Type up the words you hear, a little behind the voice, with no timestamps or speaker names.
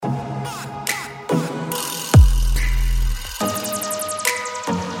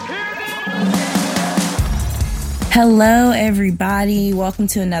Hello, everybody. Welcome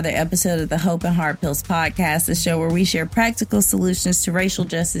to another episode of the Hope and Heart Pills podcast, the show where we share practical solutions to racial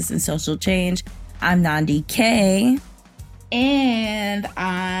justice and social change. I'm Nandi K. And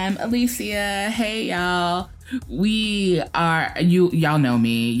I'm Alicia. Hey, y'all. We are, y'all know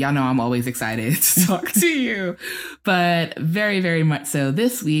me. Y'all know I'm always excited to talk to you. But very, very much so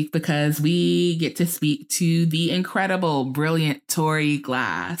this week because we get to speak to the incredible, brilliant Tori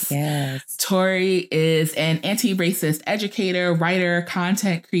Glass. Yes. Tori is an anti-racist educator, writer,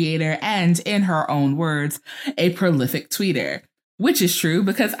 content creator, and in her own words, a prolific tweeter. Which is true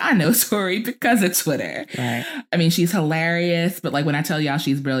because I know Tori because of Twitter. Right. I mean, she's hilarious, but like when I tell y'all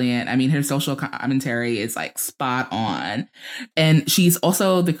she's brilliant, I mean, her social commentary is like spot on. And she's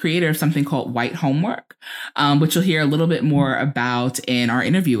also the creator of something called White Homework, which you'll hear a little bit more about in our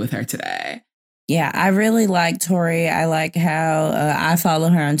interview with her today. Yeah, I really like Tori. I like how I follow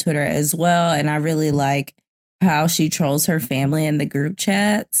her on Twitter as well. And I really like how she trolls her family in the group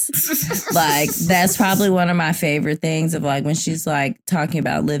chats. Like, that's probably one of my favorite things of like when she's like talking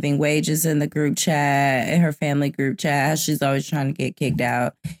about living wages in the group chat, in her family group chat, how she's always trying to get kicked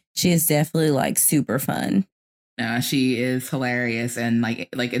out. She is definitely like super fun. She is hilarious and like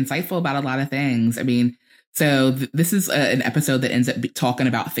insightful about a lot of things. I mean, so this is an episode that ends up talking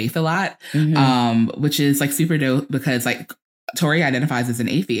about faith a lot, which is like super dope because like Tori identifies as an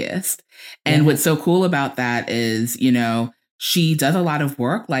atheist. And what's so cool about that is, you know, she does a lot of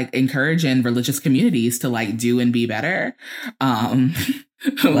work, like encouraging religious communities to like do and be better,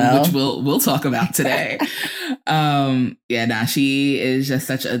 which we'll talk about today. She is just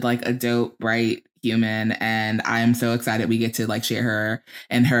such a dope, bright human. And I'm so excited we get to like share her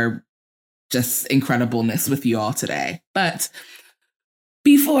and her just incredibleness with you all today. But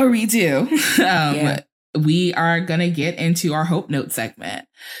before we do, we are going to get into our Hope Note segment.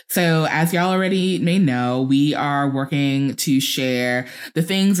 So as y'all already may know, we are working to share the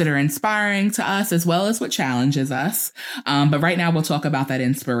things that are inspiring to us as well as what challenges us. But right now we'll talk about that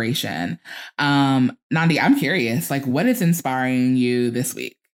inspiration. Nandi, I'm curious, like what is inspiring you this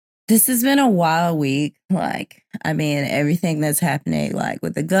week? This has been a wild week. Like, I mean, everything that's happening, like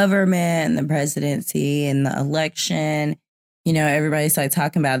with the government and the presidency and the election. You know, everybody's like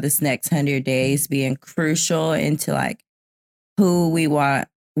talking about this next 100 days being crucial into like who we want,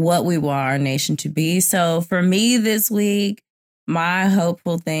 what we want our nation to be. So for me this week, my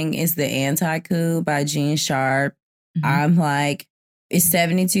hopeful thing is The Anti-Coup by Gene Sharp. I'm like, it's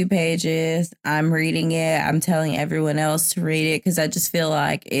 72 pages. I'm reading it. I'm telling everyone else to read it because I just feel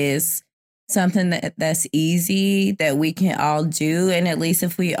like it's something that's easy that we can all do. And at least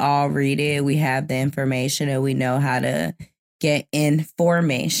if we all read it, we have the information and we know how to get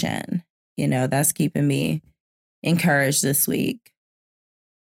information. You know, that's keeping me encouraged this week.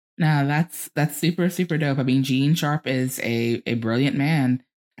 No, that's super, super dope. I mean, Gene Sharp is a brilliant man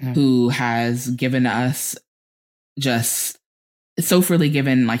who has given us just so freely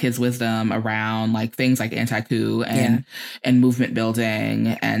given like his wisdom around like things like anti-coup and movement building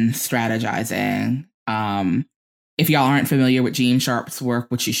and strategizing. If y'all aren't familiar with Gene Sharp's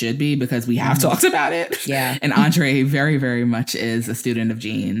work, which you should be because we have talked about it. Yeah. And Andre very, very much is a student of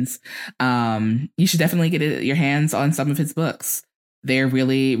Gene's. You should definitely get your hands on some of his books. They're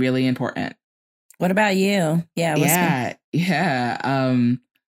really, really important. What about you? Yeah.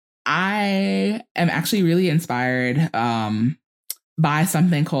 I am actually really inspired by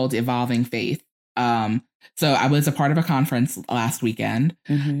something called Evolving Faith. So I was a part of a conference last weekend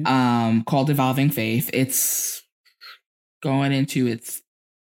called Evolving Faith. It's going into its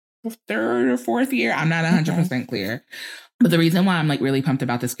third or fourth year. I'm not 100% clear. But the reason why I'm like really pumped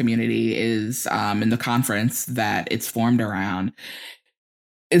about this community is in the conference that it's formed around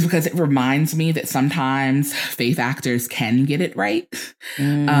is because it reminds me that sometimes faith actors can get it right.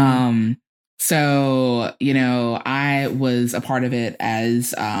 So, you know, I was a part of it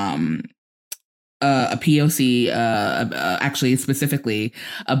as a POC, actually specifically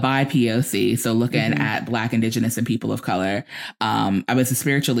a bi-POC. So looking at Black, Indigenous, and people of color. I was a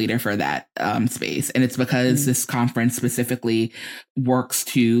spiritual leader for that space. And it's because this conference specifically works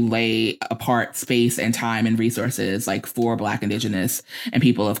to lay apart space and time and resources like for Black, Indigenous, and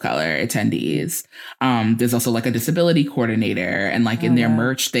people of color attendees. There's also like a disability coordinator, and like in their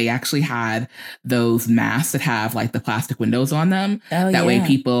merch, they actually had those masks that have like the plastic windows on them. That way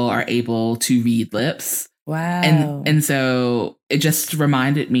people are able to read lips. Wow. And so it just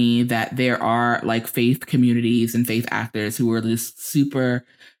reminded me that there are like faith communities and faith actors who are just super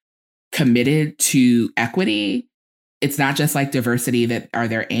committed to equity it's not just like diversity that are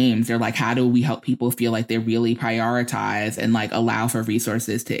their aims. They're like, how do we help people feel like they really prioritize and like allow for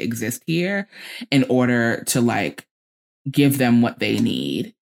resources to exist here in order to like give them what they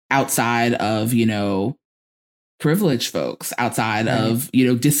need outside of, you know, privileged folks, outside of, you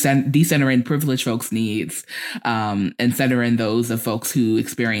know, decentering privileged folks' needs, and centering those of folks who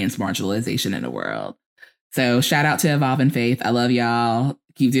experience marginalization in the world. So shout out to Evolve in Faith. I love y'all.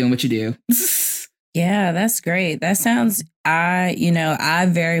 Keep doing what you do. Yeah, that's great. That sounds, I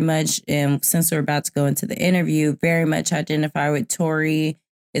very much am, since we're about to go into the interview, very much identify with Tori.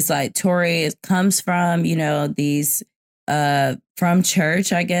 It's like Tori comes from, you know, these, from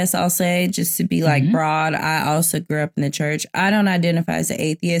church, I guess I'll say, just to be like broad. I also grew up in the church. I don't identify as an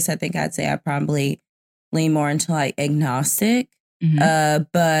atheist. I think I'd say I probably lean more into like agnostic.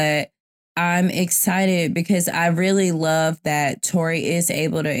 But I'm excited because I really love that Tori is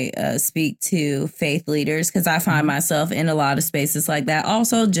able to speak to faith leaders, because I find myself in a lot of spaces like that.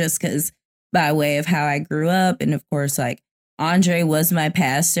 Also, just because by way of how I grew up. And of course, like Andre was my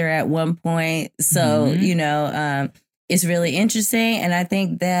pastor at one point. So, you know, it's really interesting. And I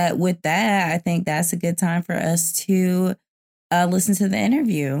think that with that, I think that's a good time for us to listen to the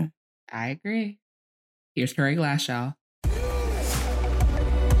interview. I agree. Here's Tori Glass, y'all.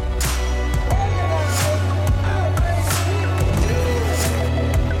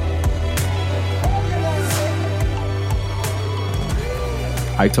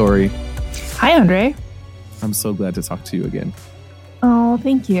 Hi, Tori. Hi, Andre. I'm so glad to talk to you again. Oh,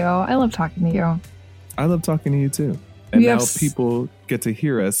 thank you. I love talking to you. I love talking to you, too. And now people get to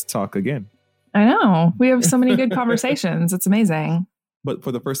hear us talk again. I know. We have so many good conversations. It's amazing. But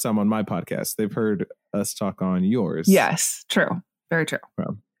for the first time on my podcast, they've heard us talk on yours. Yes, true. Very true.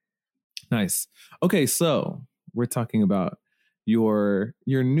 Nice. Okay, so we're talking about your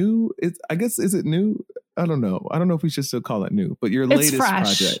new, I guess, is it new? I don't know. I don't know if we should still call it new, but your latest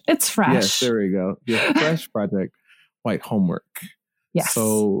project. It's fresh. Yes, there we go. Your fresh project, White Homework. Yes.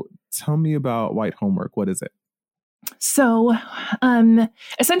 So tell me about White Homework. What is it? So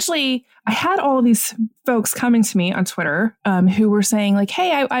essentially, I had all of these folks coming to me on Twitter who were saying like,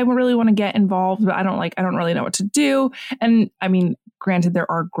 hey, I really want to get involved, but I don't really know what to do. And I mean, granted, there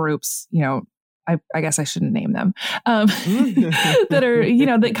are groups, you know, I guess I shouldn't name them, that are, you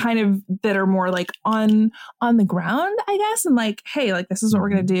know, that are more like on the ground, I guess. And like, hey, like, this is what we're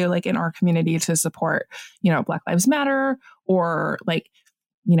going to do like in our community to support, you know, Black Lives Matter, or like,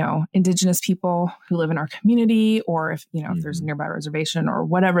 you know, Indigenous people who live in our community, or if, you know, if there's a nearby reservation or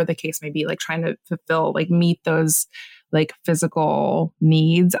whatever the case may be, like trying to fulfill, like meet those like physical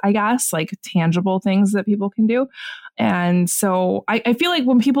needs, I guess, like tangible things that people can do. And so I feel like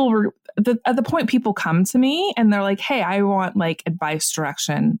when people were at the point people come to me and they're like, hey, I want like advice,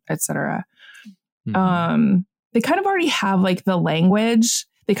 direction, etc. They kind of already have like the language.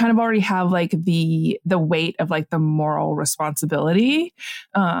 They kind of already have like the weight of like the moral responsibility.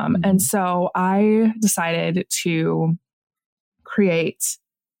 And so I decided to create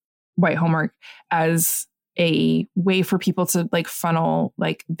White Homework as a way for people to like funnel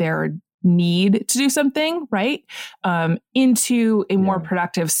like their need to do something, right, into a more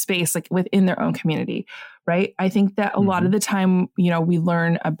productive space, like within their own community, right? I think that a lot of the time, you know, we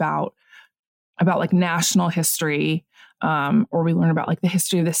learn about like national history, or we learn about like the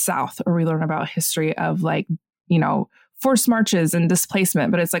history of the South, or we learn about history of like, you know, forced marches and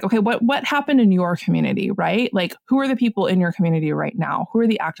displacement. But it's like, okay, what happened in your community, right? Like, who are the people in your community right now? Who are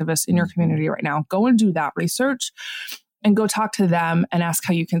the activists in your community right now? Go and do that research and go talk to them and ask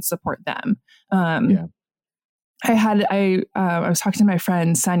how you can support them. I was talking to my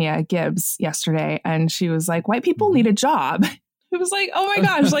friend Sanya Gibbs yesterday, and she was like, white people need a job. It was like, oh my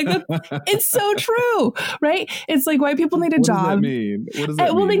gosh, like it's so true, right? It's like white people need a job. What does that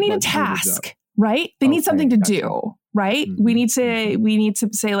mean? Well, they need a task, right? They need something to do, right? We need to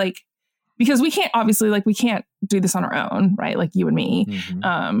say like, because we can't do this on our own, right? Like you and me.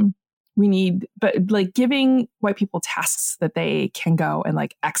 But like giving white people tasks that they can go and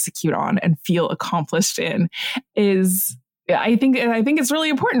like execute on and feel accomplished in is, I think it's really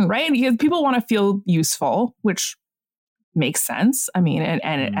important, right? Because people want to feel useful, which makes sense. I mean,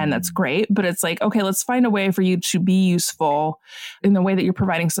 and that's great, but it's like, okay, let's find a way for you to be useful in the way that you're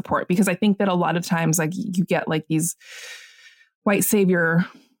providing support. Because I think that a lot of times, like you get like these white savior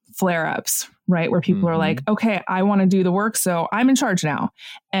flare-ups, right? Where people are like, okay, I want to do the work, so I'm in charge now.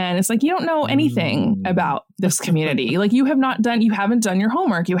 And it's like, you don't know anything about this community. Like you haven't done your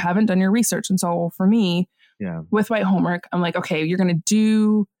homework. You haven't done your research. And so for me, with White Homework, I'm like, okay, you're going to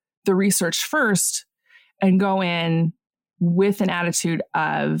do the research first and go in, with an attitude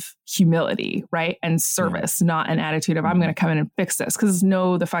of humility, right? And service, not an attitude of, I'm going to come in and fix this. Because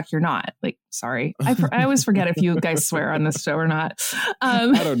no, the fuck you're not. Like, sorry. I always forget if you guys swear on this show or not. I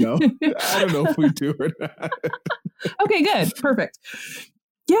don't know. I don't know if we do or not. Okay, good. Perfect.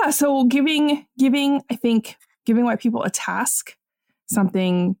 Yeah. So giving white people a task,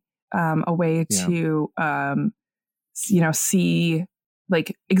 something, a way to, see,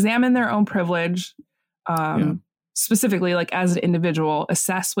 like, examine their own privilege, specifically, like, as an individual,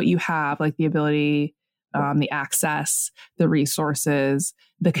 assess what you have, like the ability, the access, the resources,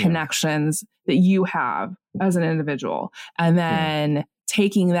 the connections that you have as an individual. And then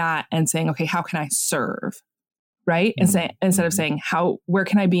taking that and saying, okay, how can I serve? Right. And say, instead of saying, where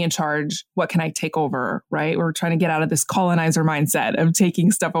can I be in charge? What can I take over? Right. We're trying to get out of this colonizer mindset of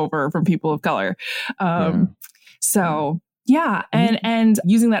taking stuff over from people of color. So yeah. And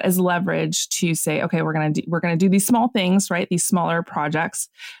using that as leverage to say, okay, we're going to do these small things, right? These smaller projects.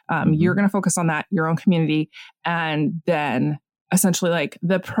 You're going to focus on that, your own community. And then essentially, like,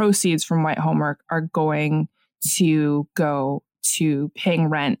 the proceeds from White Homework are going to go to paying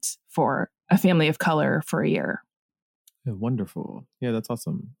rent for a family of color for a year. Yeah, wonderful. Yeah, that's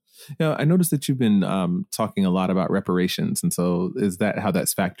awesome. I noticed that you've been talking a lot about reparations. And so is that how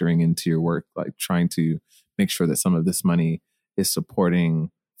that's factoring into your work, like trying to make sure that some of this money is supporting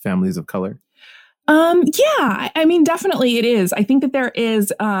families of color? Yeah, I mean, definitely it is. I think that there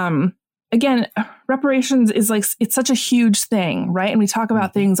is, again, reparations is like, it's such a huge thing, right? And we talk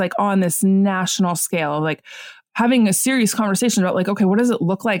about things like on this national scale, like having a serious conversation about, like, okay, what does it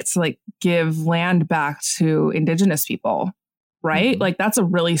look like to, like, give land back to Indigenous people, right? Like, that's a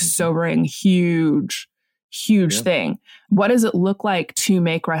really sobering, huge thing. What does it look like to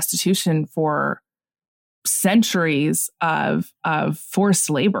make restitution for centuries of forced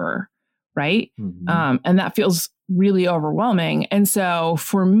labor, right? And that feels really overwhelming. And so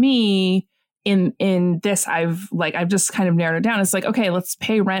for me, in this, I've just kind of narrowed it down. It's like, okay, let's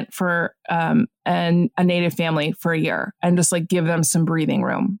pay rent for a Native family for a year and just, like, give them some breathing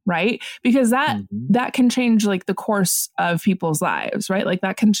room, right? Because that can change, like, the course of people's lives, right? Like,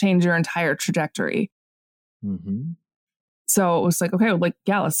 that can change your entire trajectory. So it was like, okay, like,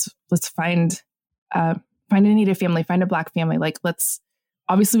 yeah, let's find a Native family, find a Black family. Like,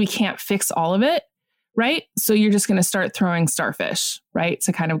 obviously we can't fix all of it. Right. So you're just going to start throwing starfish, right?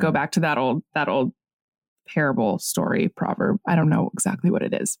 To kind of go back to that old parable story proverb. I don't know exactly what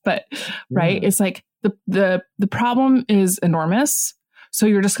it is, but right. It's like the problem is enormous. So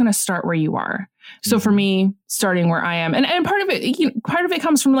you're just going to start where you are. So for me, starting where I am, and part of it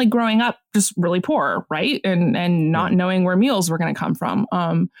comes from, like, growing up just really poor, right? And not knowing where meals were going to come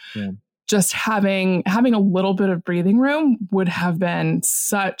from. Just having a little bit of breathing room would have been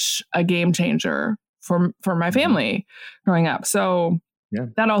such a game changer for my family growing up. So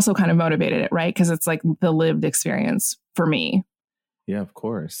that also kind of motivated it, right? Because it's like the lived experience for me. Yeah, of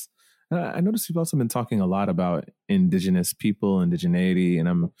course. I noticed you've also been talking a lot about Indigenous people, indigeneity, and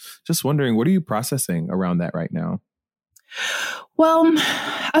I'm just wondering, what are you processing around that right now? Well,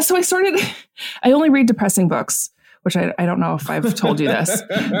 so I only read depressing books, which I don't know if I've told you this,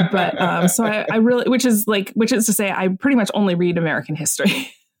 but so I really, which is to say, I pretty much only read American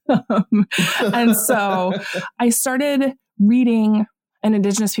history. And so I started reading an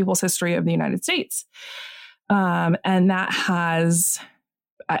Indigenous people's history of the United States. And that has,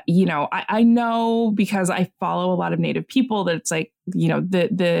 I know, because I follow a lot of Native people, that it's like,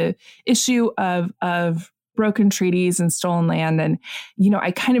 the issue of broken treaties and stolen land. And,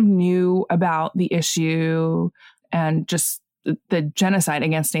 I kind of knew about the issue and just the genocide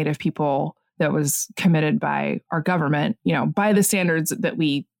against Native people that was committed by our government, by the standards that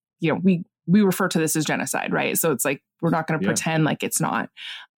we refer to this as genocide, right? So it's like, we're not going to pretend like it's not.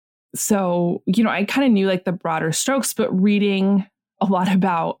 So, I kind of knew, like, the broader strokes, but reading a lot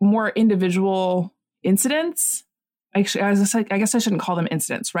about more individual incidents, actually, I guess I shouldn't call them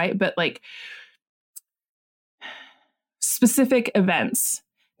incidents, right? But, like, specific events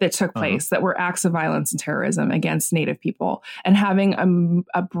that took place that were acts of violence and terrorism against Native people, and having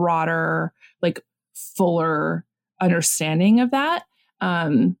a broader, like, fuller understanding of that.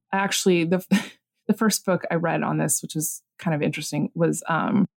 Actually, the first book I read on this, which is kind of interesting, was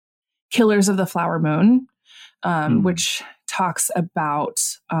Killers of the Flower Moon, which talks about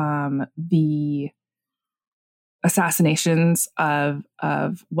the assassinations of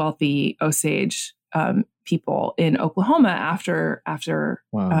wealthy Osage people in Oklahoma after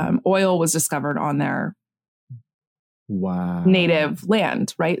oil was discovered on their native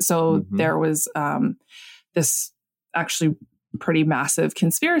land, right? So there was this actually pretty massive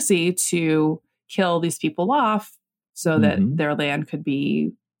conspiracy to kill these people off so that their land could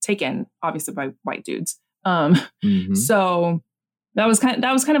be taken, obviously by white dudes. So that was kind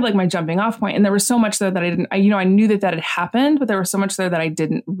of like my jumping off point. And there was so much there that I knew that had happened, but there was so much there that I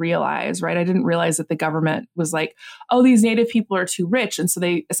didn't realize, right? I didn't realize that the government was like, oh, these Native people are too rich. And so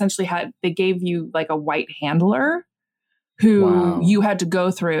they essentially they gave you like a white handler who you had to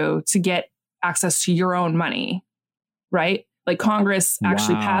go through to get access to your own money, right? Like Congress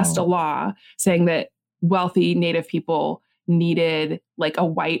actually passed a law saying that wealthy Native people needed like a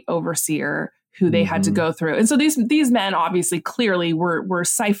white overseer who they had to go through. And so these men obviously clearly were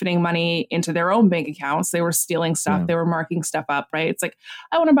siphoning money into their own bank accounts. They were stealing stuff. They were marking stuff up, right? It's like,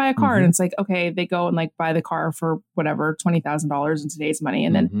 I want to buy a car. And it's like, okay, they go and like buy the car for whatever, $20,000 in today's money,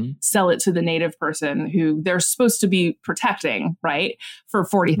 and then sell it to the Native person who they're supposed to be protecting, right? For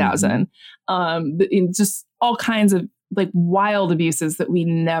 $40,000. In just all kinds of like wild abuses that we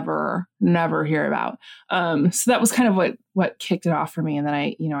never hear about. So that was kind of what kicked it off for me. And then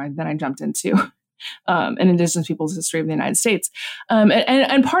I jumped into an Indigenous people's history of the United States.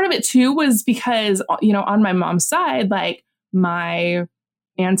 And part of it too was because, on my mom's side, like my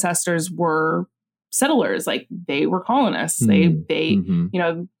ancestors were settlers, like they were colonists. They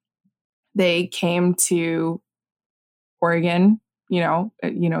came to Oregon, it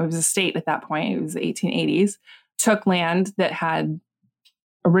was a state at that point. It was the 1880s. Took land that had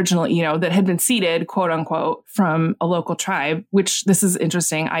originally, that had been ceded, quote unquote, from a local tribe, which this is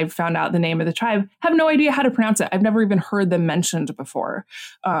interesting. I found out the name of the tribe, have no idea how to pronounce it. I've never even heard them mentioned before.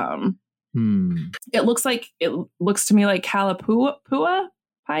 It looks to me like Kalapua,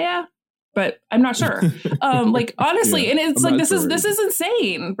 Paya, but I'm not sure. Like honestly, and it's like, this is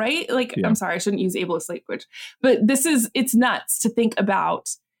insane, right? Like, I'm sorry, I shouldn't use ableist language, but it's nuts to think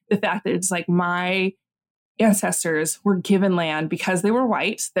about the fact that it's like my ancestors were given land because they were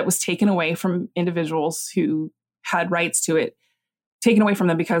white that was taken away from individuals who had rights to it, taken away from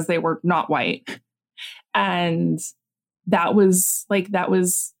them because they were not white. And that was,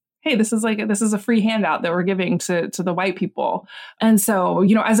 hey, this is a free handout that we're giving to the white people. And so,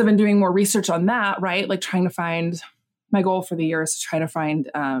 as I've been doing more research on that, right, like trying to find, my goal for the year is to try to find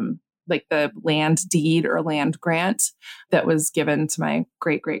like the land deed or land grant that was given to my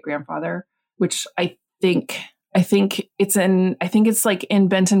great-great-grandfather, which I think it's like in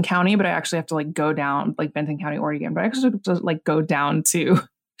Benton County, but I actually have to like go down, like Benton County, Oregon, but I actually have to like go down to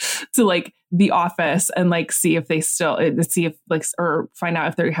like the office and like see if or find out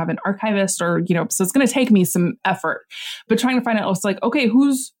if they have an archivist or, so it's going to take me some effort, but trying to find out, it's like, okay,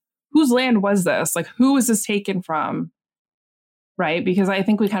 whose land was this? Like, who was this taken from? Right. Because I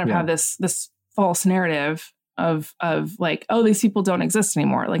think we kind of have this false narrative of like, oh, these people don't exist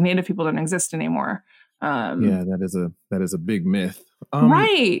anymore. Like Native people don't exist anymore. That is a big myth.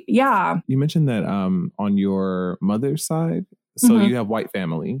 Right. Yeah. You mentioned that on your mother's side, so you have white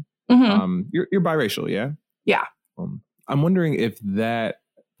family. You're biracial, yeah? Yeah. I'm wondering if that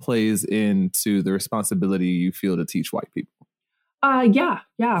plays into the responsibility you feel to teach white people. Yeah,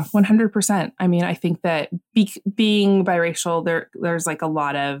 100%. I mean, I think that being biracial, there's like a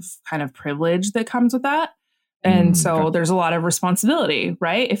lot of kind of privilege that comes with that. And so there's a lot of responsibility,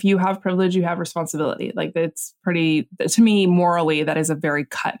 right? If you have privilege, you have responsibility. Like it's pretty, to me, morally, that is a very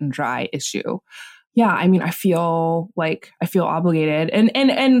cut and dry issue. Yeah. I mean, I feel obligated and,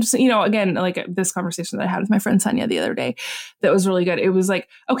 again, like this conversation that I had with my friend Tanya the other day, that was really good. It was like,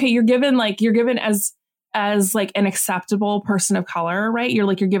 okay, you're given as like an acceptable person of color, right?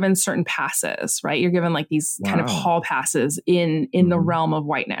 You're given certain passes, right? You're given like these kind of hall passes in the realm of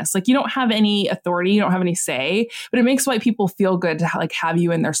whiteness. Like you don't have any authority, you don't have any say, but it makes white people feel good to have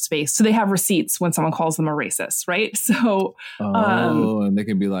you in their space. So they have receipts when someone calls them a racist, right? So, and they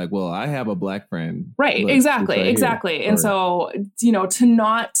can be like, well, I have a black friend. Right. Exactly. Here. And so, to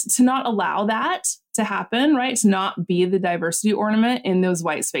not allow that to happen, right? To not be the diversity ornament in those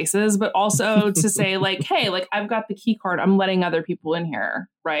white spaces, but also to say like, hey, like I've got the key card, I'm letting other people in here,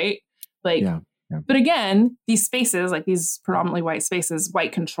 right? Like, but again, these spaces, like these predominantly white spaces,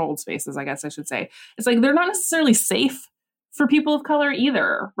 white controlled spaces, I guess I should say, it's like, they're not necessarily safe for people of color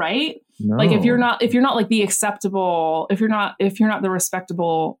either, right? No. Like if you're not like the acceptable, if you're not the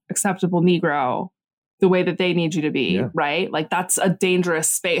respectable, acceptable Negro, the way that they need you to be, right? Like that's a dangerous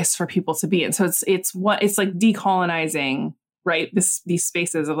space for people to be in. So it's like decolonizing, right? These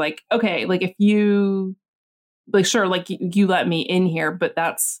spaces of like, okay, like if you like, sure, like you let me in here, but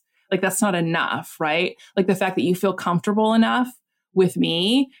that's not enough, right? Like the fact that you feel comfortable enough with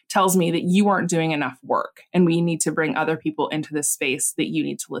me tells me that you aren't doing enough work, and we need to bring other people into this space that you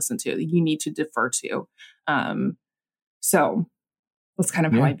need to listen to, that you need to defer to. So that's kind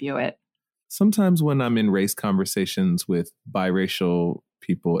of how I view it. sometimes when I'm in race conversations with biracial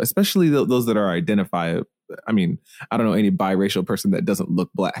people, especially those that are identified, I mean, I don't know any biracial person that doesn't look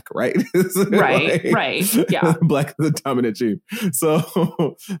black, right? Right, right. Yeah. Black is the dominant gene.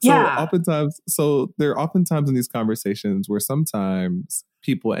 So there are oftentimes in these conversations where sometimes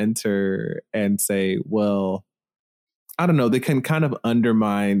people enter and say, well, I don't know, they can kind of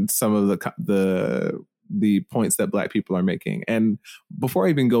undermine some of the points that Black people are making. And before I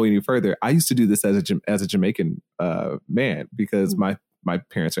even go any further, I used to do this as a Jamaican man, because my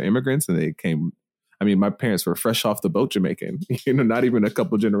parents are immigrants and they came. I mean, my parents were fresh off the boat Jamaican, not even a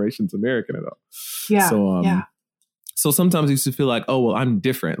couple generations American at all. Yeah. So sometimes I used to feel like, oh, well, I'm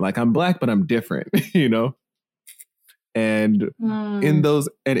different. Like I'm Black, but I'm different, And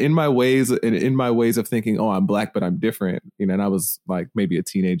in my ways of thinking, oh, I'm Black, but I'm different, and I was like maybe a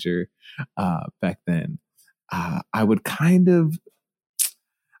teenager back then. I was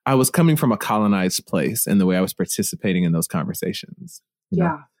coming from a colonized place in the way I was participating in those conversations.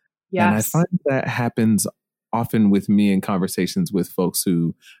 Yeah. Yes. And I find that happens often with me in conversations with folks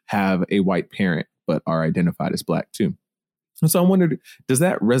who have a white parent but are identified as Black too. And so I wondered, does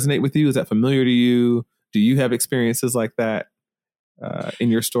that resonate with you? Is that familiar to you? Do you have experiences like that in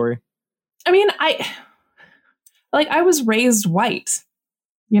your story? I mean, I was raised white,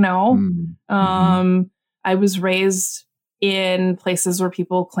 I was raised in places where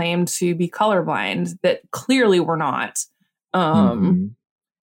people claimed to be colorblind that clearly were not.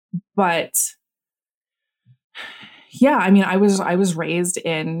 But yeah, I mean, I was raised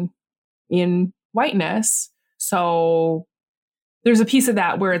in whiteness. So there's a piece of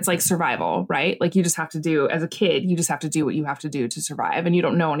that where it's like survival, right? Like you just have to do, as a kid, you just have to do what you have to do to survive, and you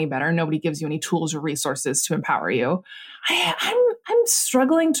don't know any better. Nobody gives you any tools or resources to empower you. I'm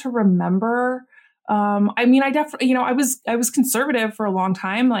struggling to remember. I mean, I definitely, I was conservative for a long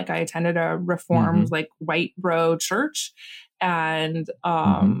time. Like I attended a reformed, like white bro church, and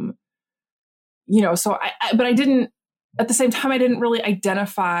so but I didn't. At the same time, I didn't really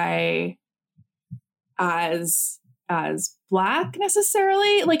identify as Black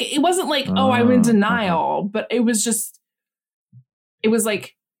necessarily. Like it wasn't like, oh, I'm in denial, but it was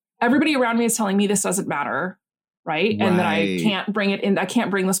like everybody around me is telling me this doesn't matter, right? And that I can't bring it in. I can't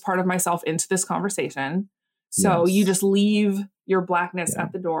bring this part of myself into this conversation. So you just leave your Blackness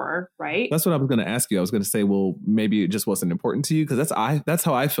at the door, right? That's what I was going to ask you. I was going to say, well, maybe it just wasn't important to you, because that's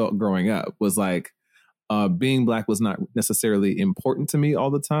how I felt growing up. Was like being Black was not necessarily important to me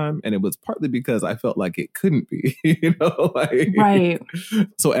all the time, and it was partly because I felt like it couldn't be, right.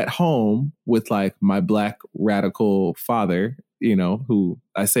 So at home with like my Black radical father, who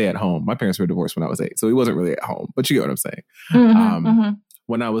I say at home, my parents were divorced when I was 8, so he wasn't really at home, but you get what I'm saying.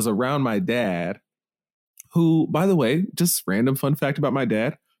 When I was around my dad, who, by the way, just random fun fact about my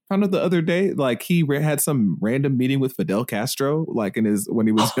dad, found out the other day, like he had some random meeting with Fidel Castro, like when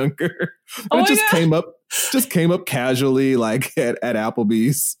he was younger. And it just came up casually, like at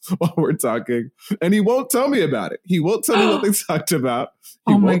Applebee's while we're talking. And he won't tell me about it. He won't tell me what they talked about.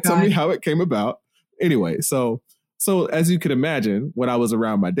 He won't tell me how it came about. Anyway, so as you can imagine, when I was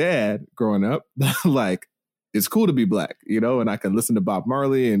around my dad growing up, like, it's cool to be Black, and I can listen to Bob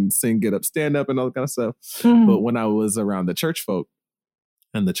Marley and sing Get Up, Stand Up and all that kind of stuff. But when I was around the church folk,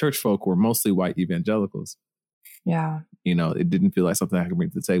 and the church folk were mostly white evangelicals, it didn't feel like something I could bring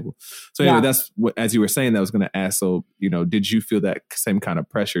to the table. So anyway, that's what, as you were saying, that I was going to ask. So, did you feel that same kind of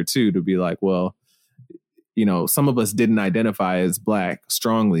pressure too, to be like, well, some of us didn't identify as Black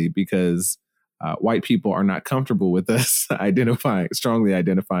strongly because white people are not comfortable with us strongly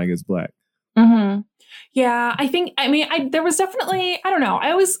identifying as Black. Yeah, there was definitely, I don't know.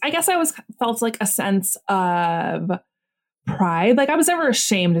 I guess I always felt like a sense of pride. Like I was never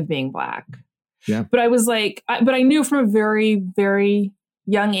ashamed of being Black. Yeah. But I was like, but I knew from a very, very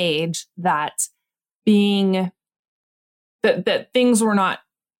young age that that things were not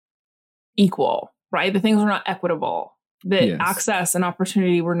equal, right? That things were not equitable, that access and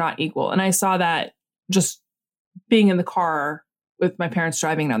opportunity were not equal. And I saw that just being in the car with my parents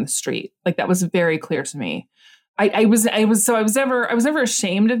driving down the street. Like that was very clear to me. I was never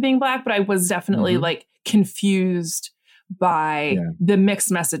ashamed of being Black, but I was definitely like confused by the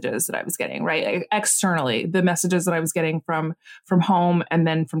mixed messages that I was getting, right? Externally, the messages that I was getting from home, and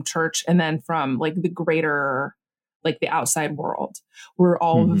then from church, and then from like the greater, like the outside world, were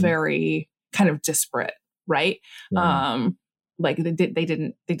all very kind of disparate, right? Like they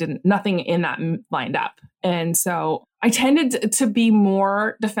didn't, nothing in that lined up. And so I tended to be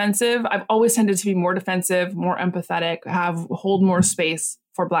more defensive. I've always tended to be more defensive, more empathetic, hold more space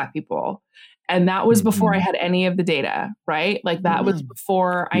for Black people. And that was before I had any of the data, right? Like that was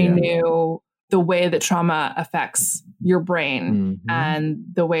before I knew the way that trauma affects your brain and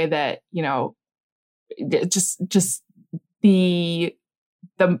the way that, you know, just the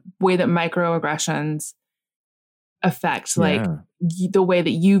way that microaggressions affect like the way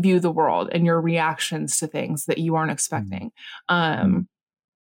that you view the world and your reactions to things that you aren't expecting.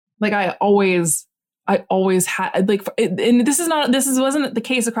 Like I always had like, and this wasn't the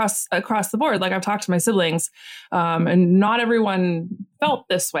case across the board. Like I've talked to my siblings, and not everyone felt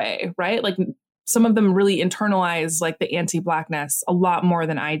this way, right? Like some of them really internalized like the anti-Blackness a lot more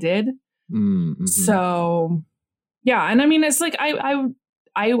than I did. So yeah. And I mean, it's like,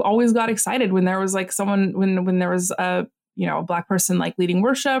 I always got excited when there was like someone, when there was a, you know, a Black person like leading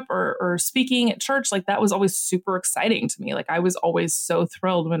worship or speaking at church, like that was always super exciting to me. Like I was always so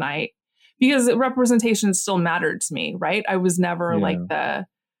thrilled because representation still mattered to me, right? I was never like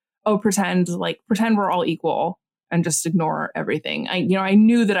pretend we're all equal and just ignore everything. I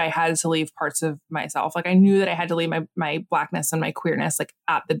knew that I had to leave parts of myself. Like I knew that I had to leave my Blackness and my queerness like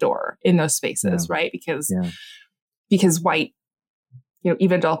at the door in those spaces, right? Because white, you know,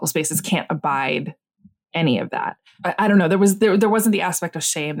 evangelical spaces can't abide any of that. I don't know. There wasn't the aspect of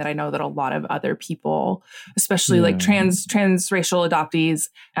shame that I know that a lot of other people, especially like transracial adoptees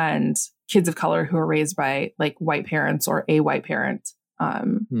and kids of color who are raised by like white parents or a white parent,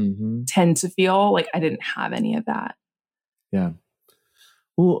 tend to feel. Like I didn't have any of that. Yeah.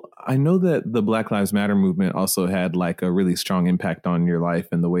 Well, I know that the Black Lives Matter movement also had like a really strong impact on your life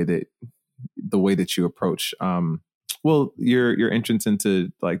and the way that you approach, your entrance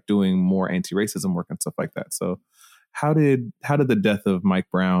into like doing more anti-racism work and stuff like that. So how did the death of Mike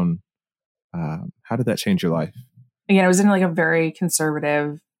Brown, how did that change your life? Again, I was in like a very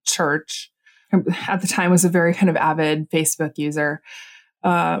conservative church. At the time was a very kind of avid Facebook user.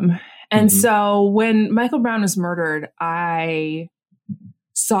 And so when Michael Brown was murdered, I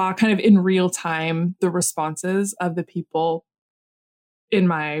saw kind of in real time the responses of the people in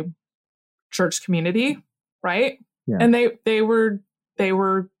my church community, right? Yeah. And they were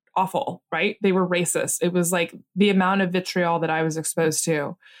awful, right? They were racist. It was like the amount of vitriol that I was exposed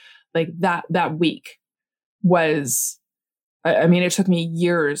to, like that week was, I mean, it took me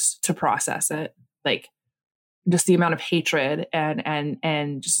years to process it. Like just the amount of hatred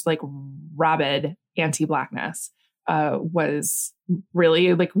and just like rabid anti-Blackness was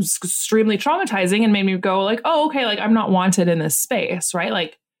really like was extremely traumatizing and made me go like, oh, okay, like I'm not wanted in this space, right?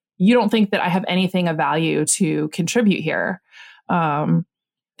 Like you don't think that I have anything of value to contribute here.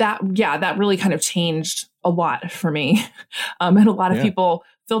 That really kind of changed a lot for me. And a lot of people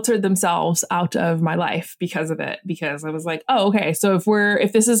filtered themselves out of my life because of it, because I was like, oh, okay, so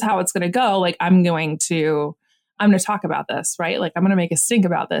if this is how it's going to go, like I'm going to talk about this, right? Like I'm going to make a stink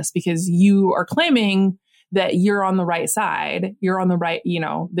about this because you are claiming that you're on the right side. You're on the right, you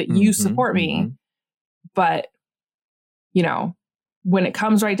know, that you support me. But, you know, when it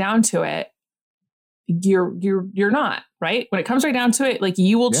comes right down to it, you're not, right? When it comes right down to it, like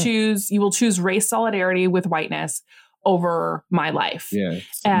you will choose race solidarity with whiteness over my life. Yes.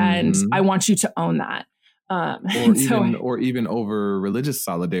 And I want you to own that. Or even over religious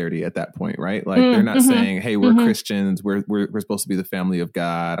solidarity at that point, right? Like they're not saying, "Hey, we're Christians. We're supposed to be the family of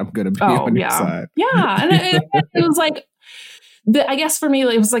God. I'm going to be on your side." Yeah, and it was like, I guess for me,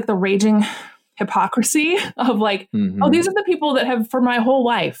 it was like the raging hypocrisy of like, oh, these are the people that have for my whole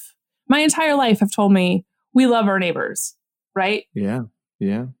life, my entire life, have told me we love our neighbors, right? Yeah.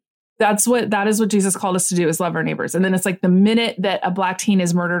 That is what Jesus called us to do, is love our neighbors. And then it's like the minute that a Black teen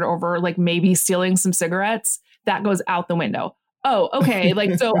is murdered over like maybe stealing some cigarettes, that goes out the window. Oh, okay.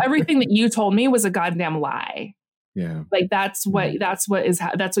 Like, so everything that you told me was a goddamn lie. Yeah. Like that's what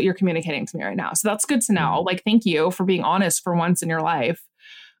you're communicating to me right now. So that's good to know. Like, thank you for being honest for once in your life.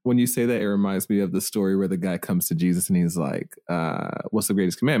 When you say that, it reminds me of the story where the guy comes to Jesus and he's like, what's the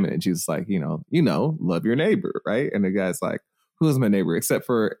greatest commandment? And Jesus is like, you know, love your neighbor. Right. And the guy's like, who's my neighbor? Except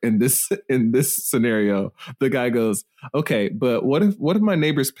for in this scenario, the guy goes, okay, but what if my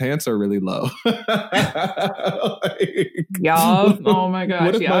neighbor's pants are really low? Oh my gosh.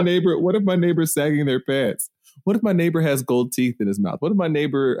 What if my neighbor's sagging their pants? What if my neighbor has gold teeth in his mouth? What if my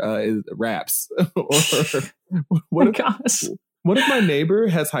neighbor raps? What if my neighbor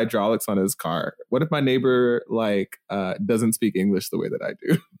has hydraulics on his car? What if my neighbor doesn't speak English the way that I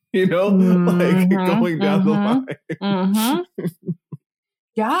do? You know, like going down the line.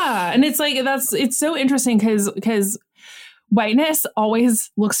 Yeah. And it's like, it's so interesting because whiteness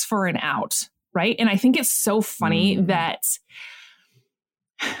always looks for an out, right? And I think it's so funny that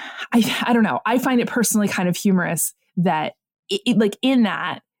I don't know. I find it personally kind of humorous that like in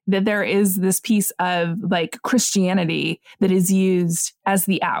that that there is this piece of like Christianity that is used as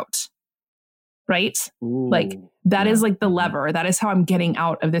the out, right? Ooh, like that is like the lever. That is how I'm getting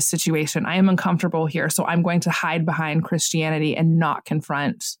out of this situation. I am uncomfortable here. So I'm going to hide behind Christianity and not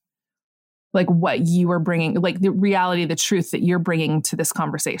confront like what you are bringing, like the reality, the truth that you're bringing to this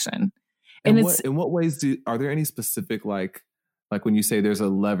conversation. And in what ways are there any specific, like when you say there's a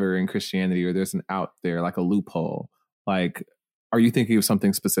lever in Christianity or there's an out there, like a loophole, like, are you thinking of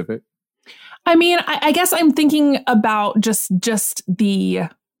something specific? I mean, I guess I'm thinking about just the,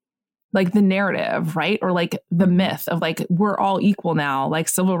 like the narrative, right? Or like the myth of like, we're all equal now, like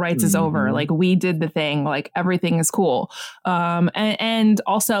civil rights is over. Like we did the thing, like everything is cool. And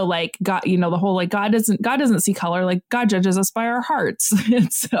also like God, you know, the whole, like God doesn't see color, like God judges us by our hearts.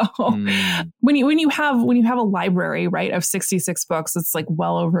 And so when you have a library, right, of 66 books, it's like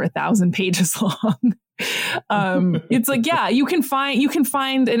well over 1,000 pages long. It's like, yeah, you can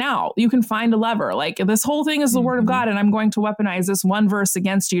find an out, you can find a lever. Like this whole thing is the word of God, and I'm going to weaponize this one verse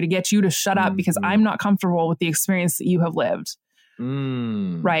against you to get you to shut up because I'm not comfortable with the experience that you have lived.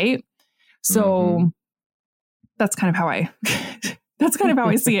 Right. So that's kind of how I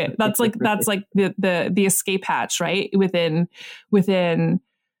see it. That's like the escape hatch, right? Within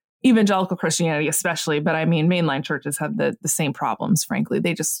evangelical Christianity, especially. But I mean, mainline churches have the same problems, frankly.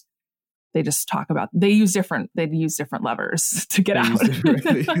 They just talk about, they use different levers to get out.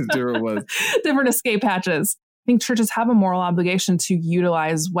 Different escape hatches. I think churches have a moral obligation to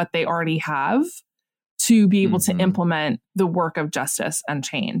utilize what they already have to be able to implement the work of justice and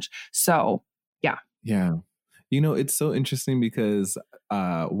change. So, yeah. Yeah. You know, it's so interesting because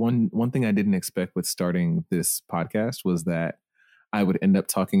one thing I didn't expect with starting this podcast was that I would end up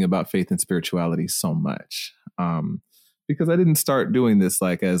talking about faith and spirituality so much. Because I didn't start doing this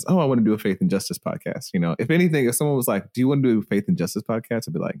like as, I want to do a faith and justice podcast. You know, if anything, if someone was like, do you want to do a faith and justice podcast?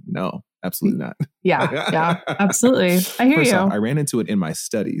 I'd be like, no, absolutely not. Yeah, absolutely. I hear you. I ran into it in my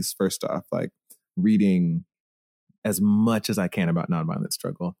studies, first off, like reading as much as I can about nonviolent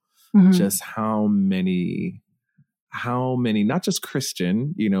struggle, just how many, not just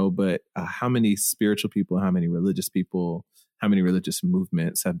Christian, you know, but how many spiritual people, how many religious people, how many religious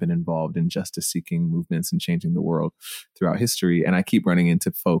movements have been involved in justice-seeking movements and changing the world throughout history. And I keep running into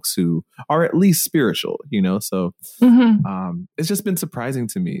folks who are at least spiritual, you know? So it's just been surprising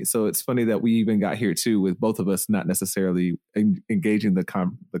to me. So it's funny that we even got here too, with both of us not necessarily engaging the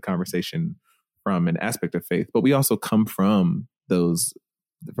conversation from an aspect of faith, but we also come from those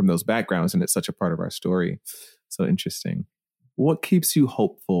backgrounds, and it's such a part of our story. So interesting. What keeps you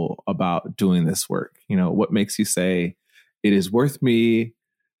hopeful about doing this work? You know, what makes you say, it is worth me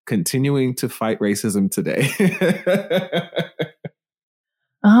continuing to fight racism today?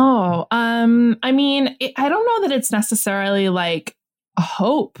 I mean, I don't know that it's necessarily like a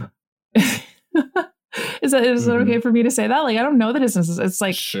hope. Is it okay for me to say that? Like, I don't know that it's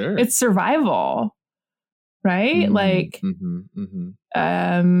like, sure, it's survival, right? Like,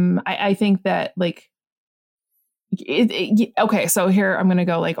 I think that like, okay, so here I'm going to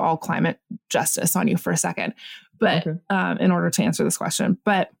go like all climate justice on you for a second, but in order to answer this question,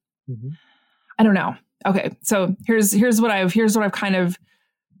 but I don't know. Okay, so here's what I've kind of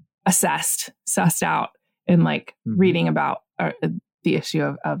sussed out in like reading about the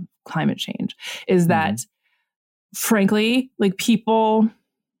issue of climate change is that frankly, like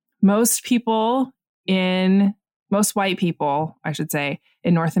most white people, I should say,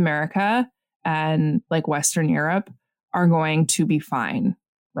 in North America and like Western Europe are going to be fine,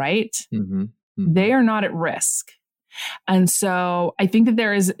 right? They are not at risk. And so I think that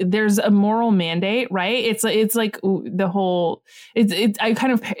there's a moral mandate, right? It's like the whole,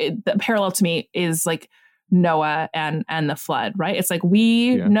 the parallel to me is like Noah and the flood, right? It's like,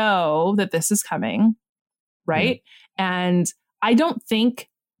 we know that this is coming, right? And I don't think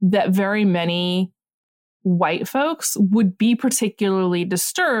that very many white folks would be particularly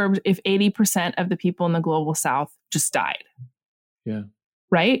disturbed if 80% of the people in the global South just died. Yeah.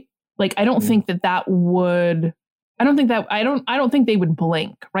 Right? Like, I don't think that would, I don't think they would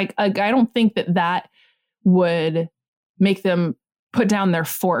blink, right? I don't think that would make them put down their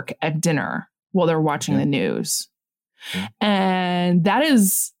fork at dinner while they're watching the news. And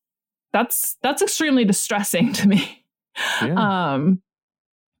that's extremely distressing to me.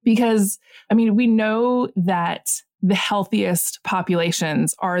 Because, I mean, we know that the healthiest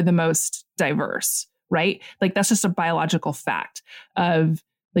populations are the most diverse, right? Like, that's just a biological fact of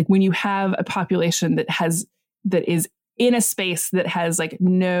like, when you have a population that is in a space that has like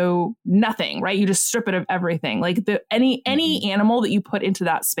nothing, right? You just strip it of everything. Like any animal that you put into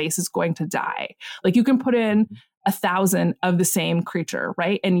that space is going to die. Like, you can put in 1,000 of the same creature,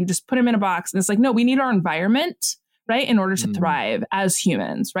 right? And you just put them in a box and it's like, no, we need our environment, right? In order to thrive as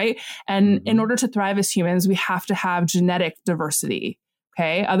humans, right? And in order to thrive as humans, we have to have genetic diversity.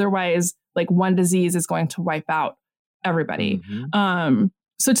 Okay. Otherwise, like one disease is going to wipe out everybody.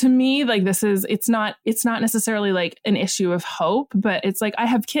 So to me, like it's not necessarily like an issue of hope, but it's like, I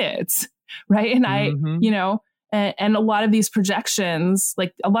have kids, right? And I, and a lot of these projections,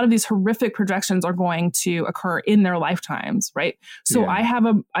 like a lot of these horrific projections are going to occur in their lifetimes, right? So I have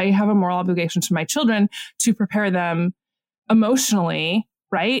a moral obligation to my children to prepare them emotionally,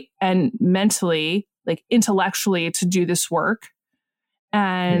 right? And mentally, like intellectually to do this work.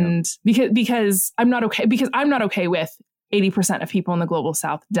 And because I'm not okay with 80% of people in the global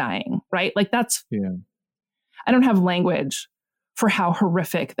South dying, right? Like I don't have language for how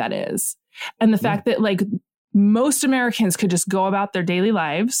horrific that is. And the fact that like most Americans could just go about their daily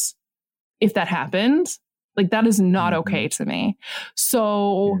lives if that happened, like that is not okay to me.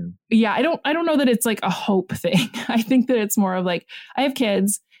 So I don't know that it's like a hope thing. I think that it's more of like, I have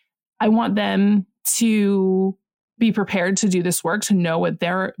kids. I want them to be prepared to do this work, to know what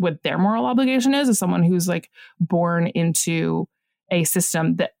their moral obligation is as someone who's like born into a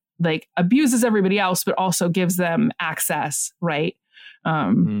system that like abuses everybody else, but also gives them access, right?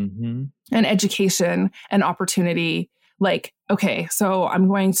 And education and opportunity. Like, okay, so I'm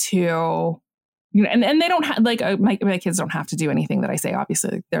going to, and they don't have like my kids don't have to do anything that I say.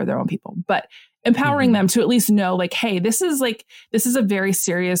 Obviously, they're their own people, but empowering them to at least know, like, hey, this is a very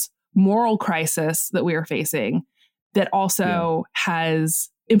serious moral crisis that we are facing that also has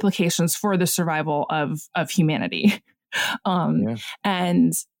implications for the survival of humanity.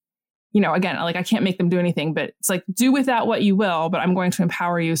 And, again, like I can't make them do anything, but it's like, do with that what you will, but I'm going to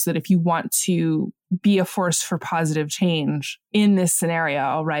empower you so that if you want to be a force for positive change in this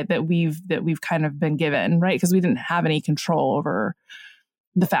scenario, right, that we've kind of been given, right? Because we didn't have any control over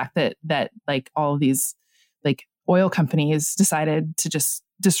the fact that like all of these like oil companies decided to just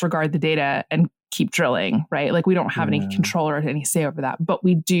disregard the data and keep drilling, right? Like we don't have any control or any say over that, but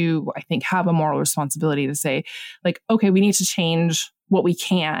we do, I think, have a moral responsibility to say like, okay, we need to change what we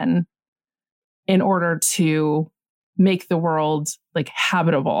can in order to make the world like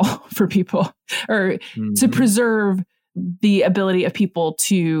habitable for people or to preserve the ability of people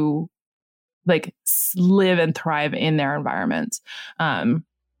to like live and thrive in their environment,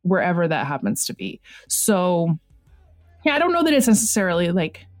 wherever that happens to be. So I don't know that it's necessarily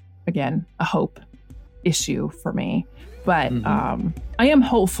like, again, a hope issue for me, but I am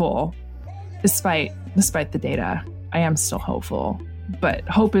hopeful despite the data. I am still hopeful, but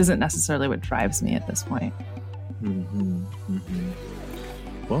hope isn't necessarily what drives me at this point.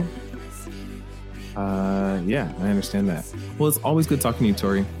 Well, I understand that. Well, it's always good talking to you,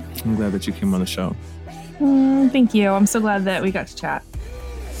 Tori. I'm glad that you came on the show. Thank you. I'm so glad that we got to chat.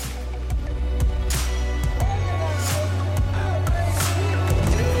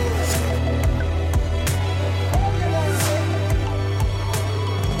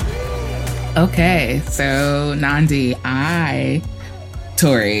 Okay, so Nandi,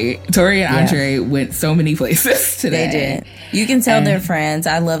 Tori and Andre went so many places today. They did. You can tell they're friends.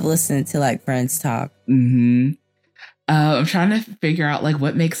 I love listening to like friends talk. I'm trying to figure out like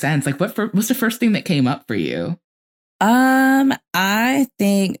what makes sense. Like what's the first thing that came up for you? I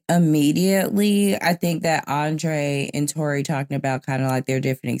think immediately, I think that Andre and Tori talking about kind of like their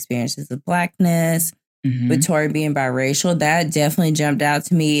different experiences of Blackness, with Tori being biracial, that definitely jumped out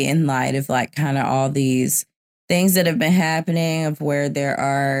to me in light of like kind of all these things that have been happening of where there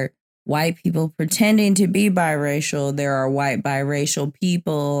are white people pretending to be biracial. There are white biracial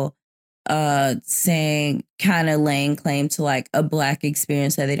people saying, kind of laying claim to like a Black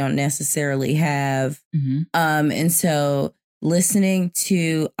experience that they don't necessarily have. And so listening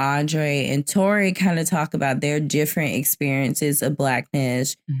to Andre and Tori kind of talk about their different experiences of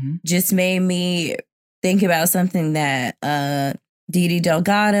Blackness just made me think about something that Didi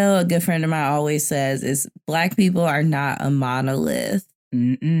Delgado, a good friend of mine, always says is Black people are not a monolith.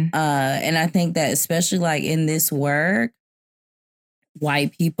 And I think that especially like in this work,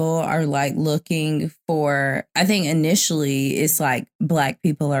 white people are like looking for, I think initially it's like Black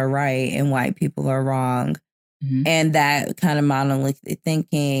people are right and white people are wrong. And that kind of monolithic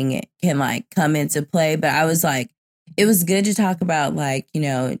thinking can like come into play. But I was like, it was good to talk about like,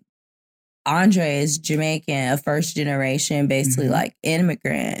 Andre is Jamaican, a first generation, basically like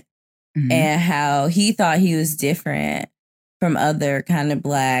immigrant, and how he thought he was different from other kind of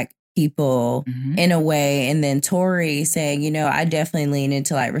Black people in a way. And then Tori saying, I definitely lean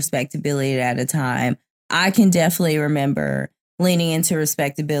into like respectability at a time. I can definitely remember leaning into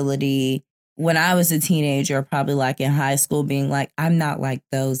respectability when I was a teenager, probably like in high school, being like, I'm not like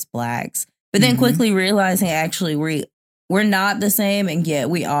those blacks. But then quickly realizing actually we're not the same, and yet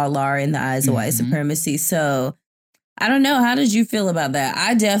we all are in the eyes of white supremacy. So I don't know. How did you feel about that?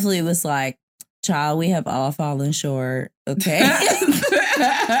 I definitely was like, child, we have all fallen short. Okay.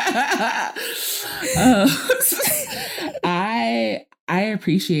 I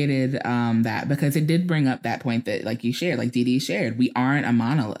appreciated that, because it did bring up that point that, like you shared, like Dee Dee shared, we aren't a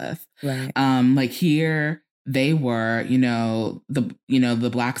monolith. Right. Like here they were, the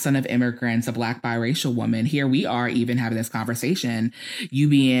Black son of immigrants, a Black biracial woman. Here we are even having this conversation. You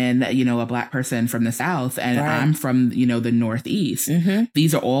being, a Black person from the South, and I'm from, the Northeast.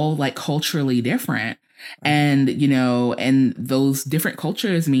 These are all like culturally different. And, and those different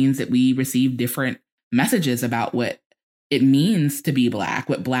cultures means that we receive different messages about what it means to be Black,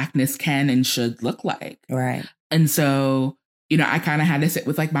 what Blackness can and should look like. Right. And so, I kind of had to sit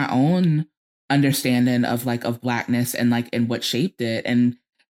with like my own understanding of Blackness and what shaped it. And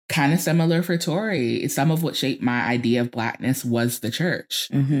kind of similar for Tori, some of what shaped my idea of Blackness was the church.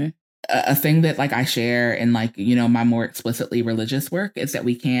 A thing that I share in my more explicitly religious work is that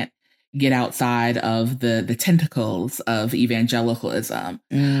we can't get outside of the tentacles of evangelicalism,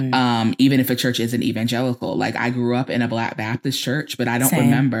 even if a church isn't evangelical. I grew up in a Black Baptist church, but I don't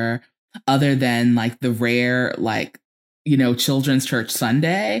remember, other than the rare children's church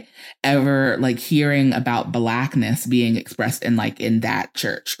Sunday, ever hearing about Blackness being expressed in that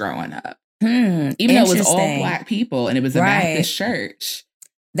church growing up. Even though it was all Black people and it was a Baptist church.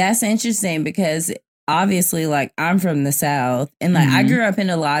 That's interesting, because obviously, I'm from the South, and I grew up in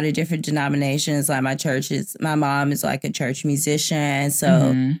a lot of different denominations. My mom is a church musician,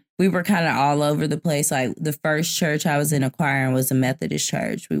 so we were kind of all over the place. The first church I was in a choir in was a Methodist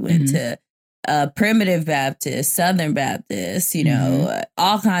church. We went to Primitive Baptist, Southern Baptist,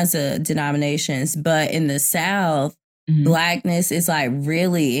 all kinds of denominations. But in the South, Blackness is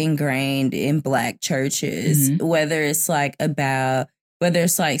really ingrained in Black churches, whether it's whether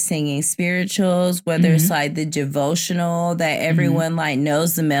it's singing spirituals, whether it's the devotional that everyone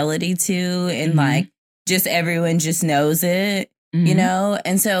knows the melody to, and just everyone just knows it,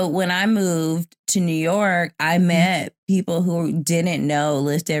 And so when I moved to New York, I met people who didn't know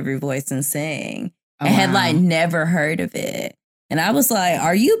Lift Every Voice and Sing, and had never heard of it. And I was like,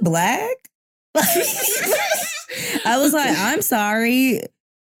 are you Black? I was like, I'm sorry.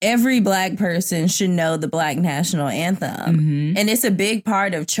 Every Black person should know the Black national anthem. And it's a big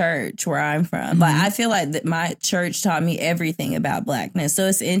part of church where I'm from. I feel like that my church taught me everything about Blackness. So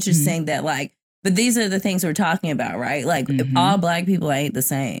it's interesting that but these are the things we're talking about, right? All Black people ain't the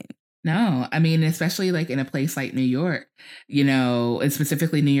same. No, I mean, especially in a place like New York, and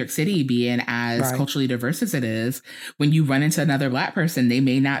specifically New York City being as culturally diverse as it is, when you run into another Black person, they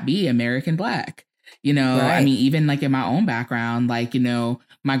may not be American Black. I mean, even in my own background,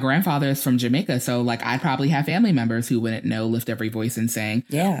 my grandfather is from Jamaica. So I probably have family members who wouldn't know Lift Every Voice and Sing.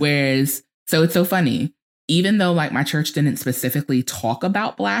 Yeah. Whereas, so it's so funny. Even though my church didn't specifically talk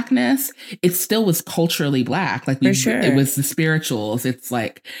about Blackness, it still was culturally Black. For sure. It was the spirituals. It's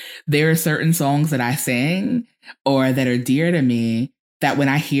there are certain songs that I sing or that are dear to me that when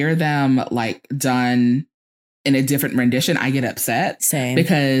I hear them done in a different rendition, I get upset. Same.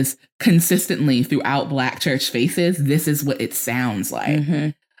 Because consistently throughout Black church spaces, this is what it sounds like.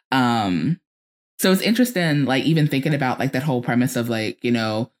 So it's interesting, even thinking about that whole premise of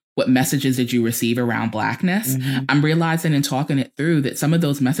what messages did you receive around Blackness? I'm realizing and talking it through that some of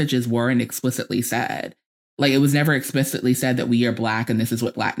those messages weren't explicitly said. It was never explicitly said that we are Black and this is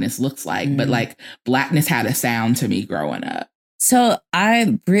what Blackness looks like. But Blackness had a sound to me growing up. So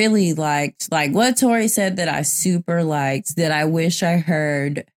I really liked, what Tori said that I super liked, that I wish I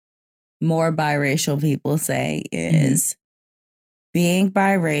heard more biracial people say is being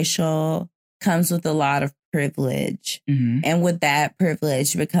biracial comes with a lot of privilege. And with that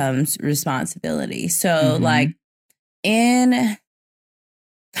privilege becomes responsibility. So in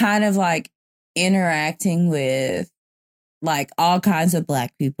kind of interacting with all kinds of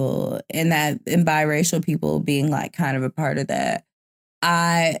Black people and biracial people being kind of a part of that,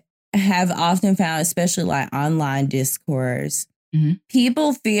 I have often found, especially online discourse,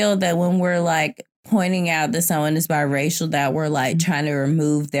 people feel that when we're pointing out that someone is biracial, that we're trying to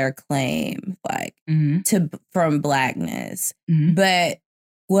remove their claim from Blackness. But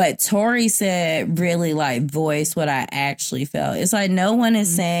what Tori said really voiced what I actually felt. It's no one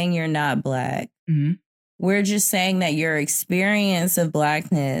is saying you're not Black. We're just saying that your experience of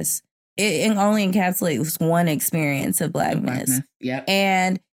Blackness, it only encapsulates one experience of Blackness. Yep.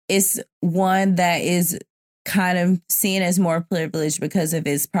 And it's one that is kind of seen as more privileged because of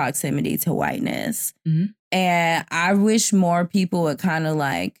its proximity to whiteness. Mm-hmm. And I wish more people would kind of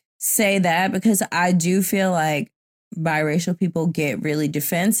like say that, because I do feel like biracial people get really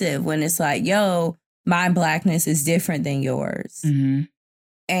defensive when it's like, yo, my blackness is different than yours. Mm-hmm.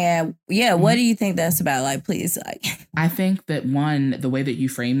 And yeah, what do you think that's about? Like, please, like. I think that one, the way that you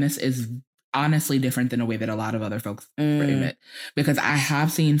frame this is honestly different than the way that a lot of other folks frame it. Because I have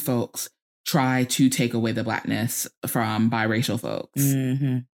seen folks try to take away the blackness from biracial folks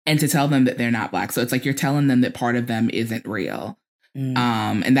and to tell them that they're not black. So it's like you're telling them that part of them isn't real.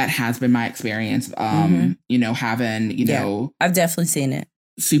 And that has been my experience, you know, having, you know, I've definitely seen it.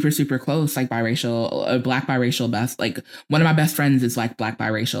 Super, super close, like biracial, black biracial best, like one of my best friends is like black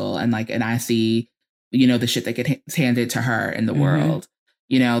biracial, and like, and I see, you know, the shit that gets handed to her in the world,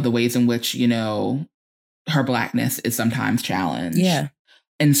 you know, the ways in which, you know, her blackness is sometimes challenged. Yeah.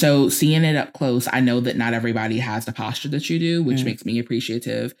 And so seeing it up close, I know that not everybody has the posture that you do, which makes me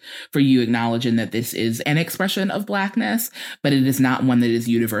appreciative for you acknowledging that this is an expression of blackness, but it is not one that is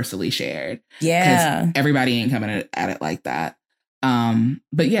universally shared. Yeah. 'Cause everybody ain't coming at it like that.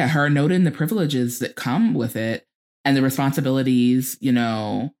 But yeah, her noting the privileges that come with it and the responsibilities, you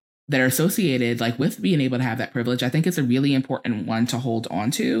know, that are associated like with being able to have that privilege, I think it's a really important one to hold on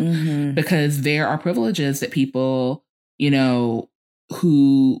to, because there are privileges that people, you know,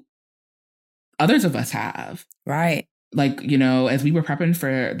 who others of us have. Right. Like, you know, as we were prepping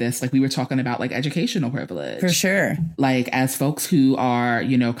for this, like we were talking about like educational privilege. For sure. Like as folks who are,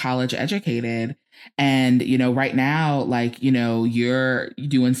 you know, college educated, and, you know, right now, like, you know, you're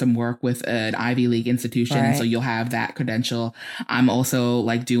doing some work with an Ivy League institution. Right. So you'll have that credential. I'm also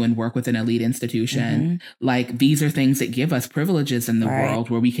like doing work with an elite institution. Like these are things that give us privileges in the world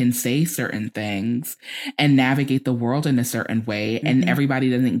where we can say certain things and navigate the world in a certain way. And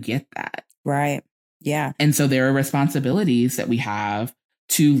everybody doesn't get that. Right. Yeah. And so there are responsibilities that we have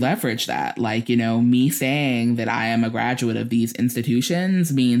to leverage that. Like, you know, me saying that I am a graduate of these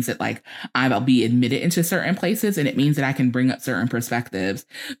institutions means that like I'll be admitted into certain places, and it means that I can bring up certain perspectives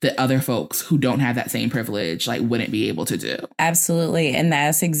that other folks who don't have that same privilege like wouldn't be able to do. Absolutely. And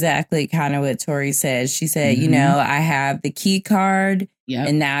that's exactly kind of what Tori said. She said, you know, I have the key card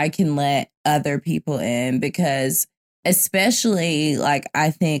and now I can let other people in, because especially like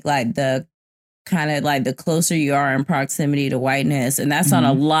I think like the kind of like the closer you are in proximity to whiteness, and that's on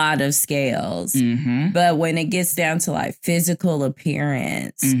a lot of scales. But when it gets down to like physical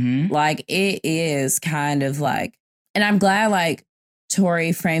appearance, like it is kind of like, and I'm glad like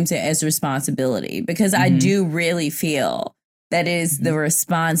Tori frames it as responsibility, because I do really feel that it is the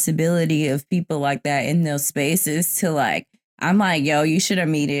responsibility of people like that in those spaces to like, I'm like, yo, you should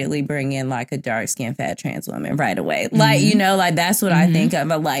immediately bring in like a dark skinned fat trans woman right away. Like, you know, like that's what I think of.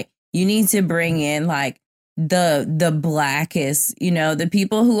 But like, you need to bring in like the blackest, you know, the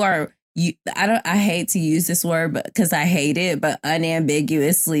people who are, I hate to use this word, but because I hate it, but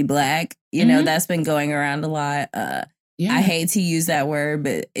unambiguously black, you know, that's been going around a lot. I hate to use that word,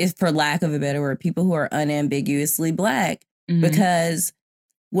 but it's for lack of a better word, people who are unambiguously black, because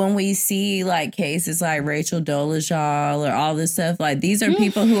when we see like cases like Rachel Dolezal or all this stuff, like these are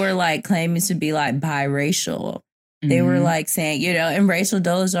people who are like claiming to be like biracial. They were like saying, you know, and Rachel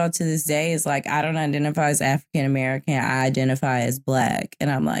Dolezal to this day is like, I don't identify as African American. I identify as black. And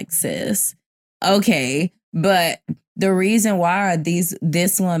I'm like, sis, okay. But the reason why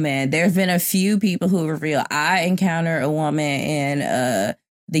this woman, there's been a few people who reveal, I encountered a woman in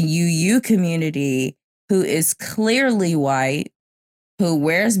the UU community who is clearly white, who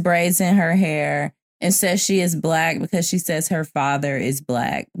wears braids in her hair and says she is black because she says her father is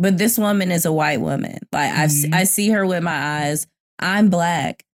black. But this woman is a white woman. Like I see her with my eyes. I'm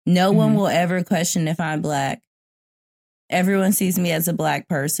black. No one will ever question if I'm black. Everyone sees me as a black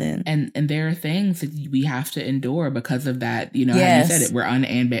person. And there are things that we have to endure because of that. You know, how you said it, we're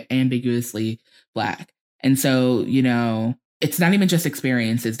unambiguously black. And so, you know, it's not even just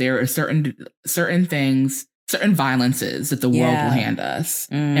experiences. There are certain things, certain violences that the world will hand us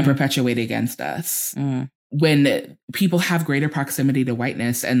and perpetuate against us when people have greater proximity to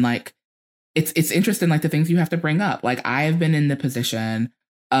whiteness. And like, it's interesting, like the things you have to bring up. Like I have been in the position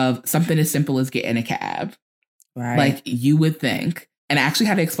of something as simple as getting a cab. Right. Like you would think. And I actually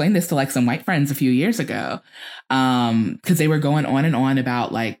had to explain this to like some white friends a few years ago. Because they were going on and on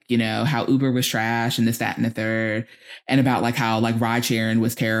about like, you know, how Uber was trash and this, that, and the third. And about like how like ride sharing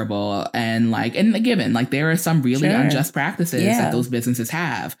was terrible. And like, and given like there are some really unjust practices that those businesses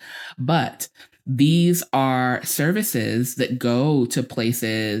have. But these are services that go to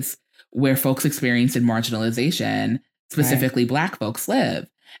places where folks experiencing marginalization, specifically Black folks, live.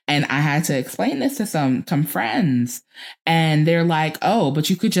 And I had to explain this to some friends, and they're like, "Oh, but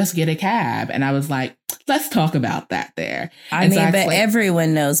you could just get a cab." And I was like, "Let's talk about that there." I mean, but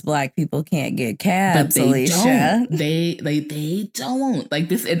everyone knows Black people can't get cabs, but they Alicia. Don't. They don't like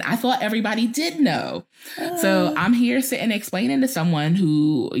this, and I thought everybody did know. So I'm here sitting explaining to someone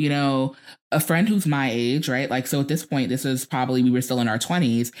who, you know, a friend who's my age, right? Like, so at this point, this is probably, we were still in our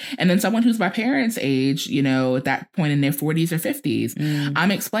 20s. And then someone who's my parents' age, you know, at that point in their 40s or 50s,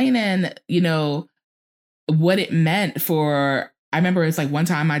 I'm explaining, you know, what it meant for, I remember it's like one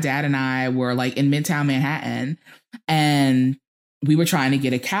time my dad and I were like in Midtown Manhattan, and we were trying to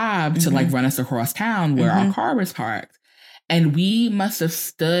get a cab to like run us across town where our car was parked. And we must have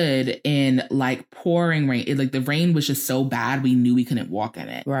stood in like pouring rain. Like the rain was just so bad, we knew we couldn't walk in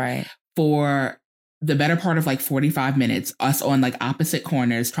it. Right. For the better part of like 45 minutes, us on like opposite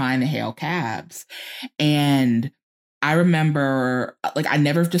corners trying to hail cabs. And I remember, like, I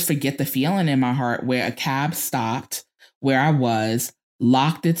never just forget the feeling in my heart where a cab stopped where I was,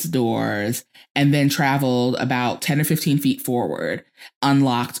 locked its doors, and then traveled about 10 or 15 feet forward,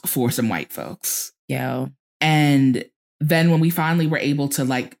 unlocked for some white folks. Yo. And then when we finally were able to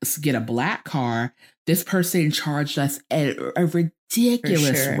like get a Black car, this person charged us at a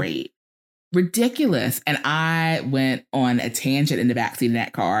ridiculous rate. Ridiculous. And I went on a tangent in the backseat of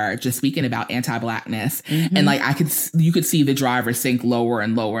that car, just speaking about anti-Blackness. And like, you could see the driver sink lower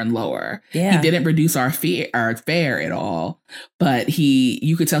and lower and lower. Yeah. He didn't reduce our fare at all, but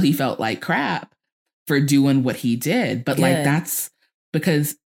you could tell he felt like crap for doing what he did. But like, that's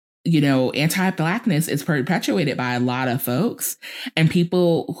because, you know, anti-Blackness is perpetuated by a lot of folks, and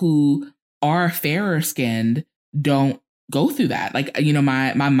people who are fairer skinned don't go through that. Like, you know,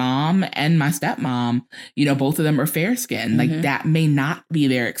 my mom and my stepmom, you know, both of them are fair skinned. Like that may not be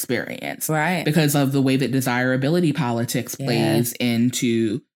their experience. Right. Because of the way that desirability politics plays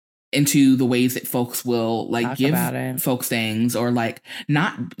into the ways that folks will like talk give folks things or like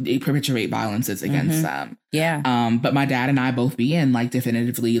not perpetuate violences against them. Yeah. But my dad and I both being like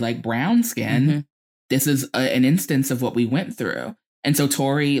definitively like brown skin, this is an instance of what we went through. And so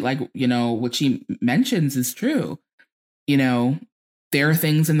Tori, like, you know, what she mentions is true. You know, there are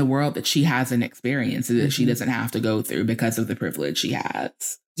things in the world that she hasn't experienced that she doesn't have to go through because of the privilege she has.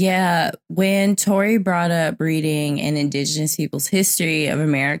 Yeah. When Tori brought up reading an Indigenous people's history of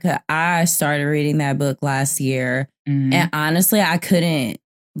America, I started reading that book last year. And honestly, I couldn't,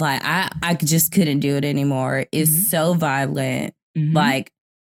 like, I just couldn't do it anymore. It's so violent. Like,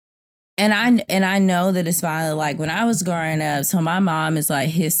 and I know that it's violent. Like when I was growing up, so my mom is like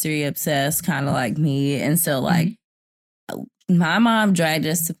history obsessed, kind of like me. And so like, my mom dragged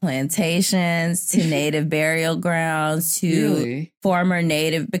us to plantations, to native burial grounds, to former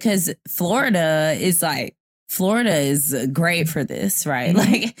native, because Florida is great for this, right?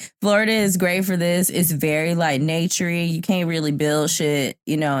 Like Florida is great for this. It's very like naturey. You can't really build shit,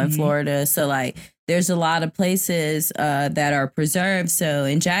 you know, in Florida. So like there's a lot of places that are preserved. So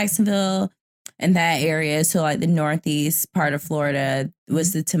in Jacksonville and that area, so like the northeast part of Florida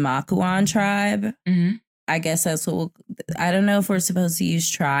was the Tamakuan tribe. I guess that's what I don't know if we're supposed to use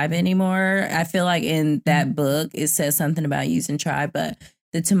tribe anymore. I feel like in that book, it says something about using tribe, but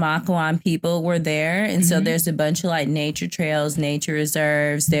the Tamakuan people were there. And so there's a bunch of like nature trails, nature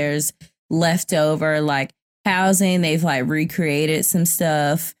reserves. There's leftover like housing. They've like recreated some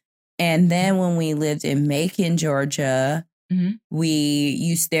stuff. And then when we lived in Macon, Georgia,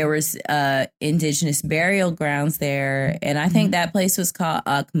 there was indigenous burial grounds there. And I think that place was called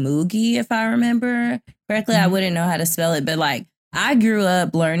Okmulgee, if I remember correctly. I wouldn't know how to spell it, but like I grew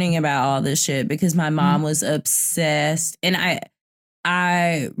up learning about all this shit because my mom was obsessed. And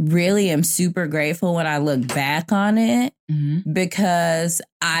I really am super grateful when I look back on it because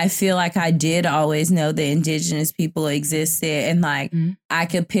I feel like I did always know that indigenous people existed, and like I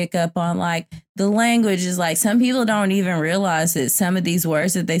could pick up on like the language is like some people don't even realize that some of these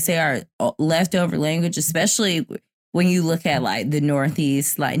words that they say are leftover language, especially when you look at like the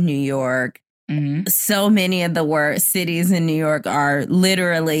Northeast, like New York. So many of the cities in New York are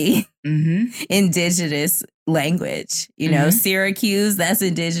literally indigenous language, you know, Syracuse, that's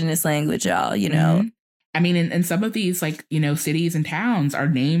indigenous language, y'all, you know. I mean, and some of these, like, you know, cities and towns are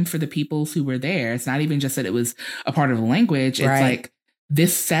named for the peoples who were there. It's not even just that it was a part of the language. It's like,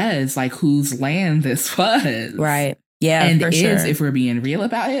 this says, like, whose land this was. Right. Yeah, and for is, sure. if we're being real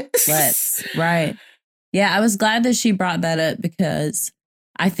about it. Right. Yeah, I was glad that she brought that up because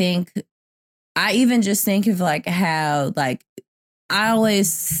I even just think of, like, how, like, I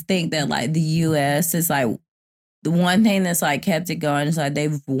always think that, like, the U.S. is, like, the one thing that's like kept it going is like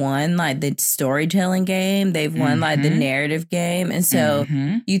they've won like the storytelling game, they've won like the narrative game, and so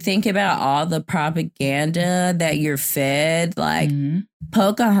you think about all the propaganda that you're fed. Like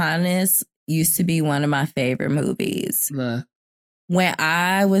Pocahontas used to be one of my favorite movies. When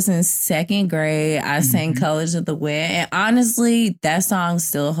I was in second grade, I sang Colors of the Wind, and honestly, that song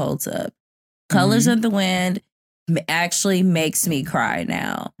still holds up. Colors of the Wind actually makes me cry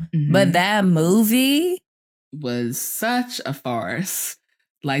now, but that movie was such a farce.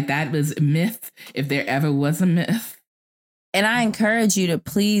 Like, that was a myth, if there ever was a myth. And I encourage you to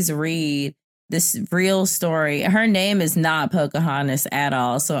please read this real story. Her name is not Pocahontas at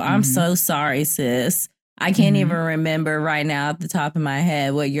all. So I'm so sorry, sis. I can't even remember right now at the top of my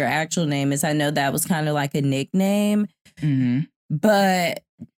head what your actual name is. I know that was kind of like a nickname. But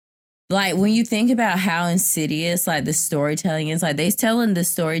like when you think about how insidious like the storytelling is, like they're telling the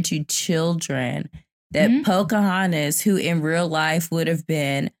story to children that Pocahontas, who in real life would have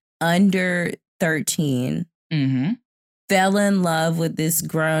been under 13, fell in love with this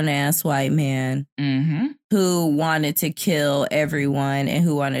grown-ass white man who wanted to kill everyone and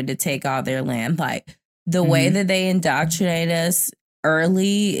who wanted to take all their land. Like, the way that they indoctrinate us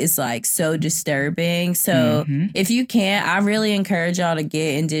early is like so disturbing. So if you can't, I really encourage y'all to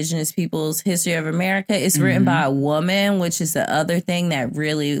get Indigenous Peoples' History of America. It's written by a woman, which is the other thing that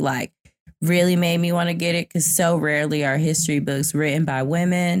really made me want to get it, because so rarely are history books written by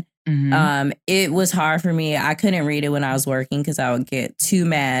women. It was hard for me. I couldn't read it when I was working because I would get too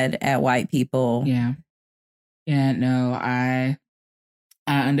mad at white people. Yeah, no, I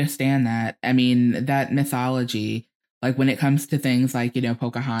understand that. I mean, that mythology, like when it comes to things like, you know,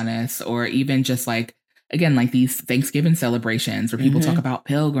 Pocahontas, or even just like, again, like these Thanksgiving celebrations where people talk about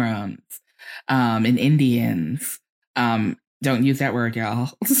pilgrims and Indians. Don't use that word,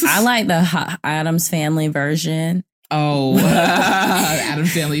 y'all. I like the Addams Family version. Oh,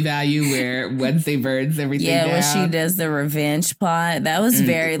 Addams Family Value, where Wednesday burns everything down. When she does the revenge plot. That was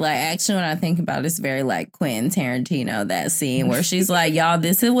very, like, actually, when I think about it, it's very, like, Quentin Tarantino, that scene where she's like, y'all,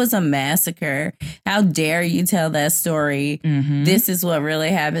 it was a massacre. How dare you tell that story? This is what really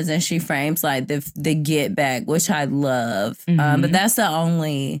happens. And she frames, like, the get back, which I love. But that's the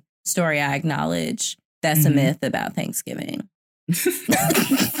only story I acknowledge that's a myth about Thanksgiving.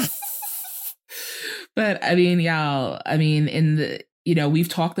 But I mean, y'all, we've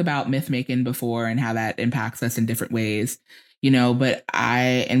talked about myth making before and how that impacts us in different ways, but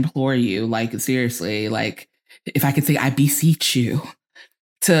I implore you, like, seriously, like, if I could say, I beseech you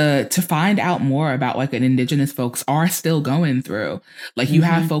to find out more about what Indigenous folks are still going through. Like, you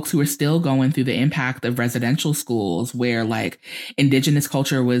have folks who are still going through the impact of residential schools where, like, Indigenous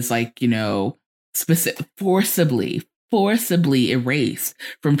culture was, like, forcibly erased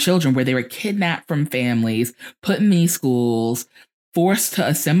from children, where they were kidnapped from families, put in these schools, forced to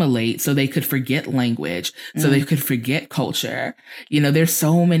assimilate so they could forget language, so they could forget culture. There's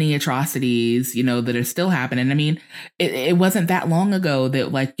so many atrocities, that are still happening. I mean, it wasn't that long ago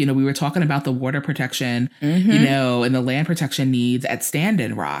that, like, we were talking about the water protection, and the land protection needs at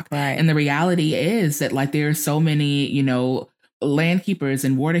Standing Rock. Right. And the reality is that, like, there are so many, land keepers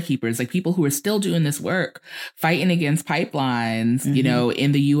and water keepers, like people who are still doing this work, fighting against pipelines,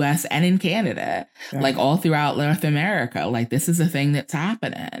 in the US and in Canada, like all throughout North America. Like, this is a thing that's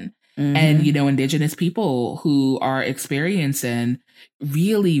happening. And, Indigenous people who are experiencing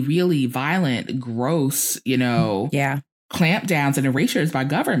really, really violent, gross, clampdowns and erasures by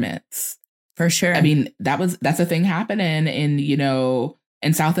governments. For sure. I mean, that's a thing happening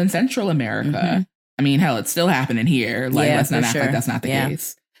in South and Central America. I mean, hell, it's still happening here. Like, let's not act like that's not the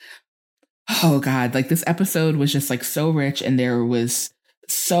case. Oh, God. Like, this episode was just, like, so rich, and there was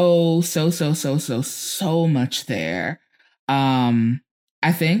so much there.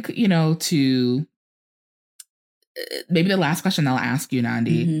 I think, to maybe the last question I'll ask you,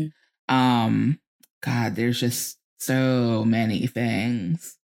 Nandi. God, there's just so many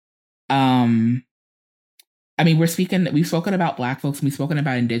things. I mean, we've spoken about Black folks, and we've spoken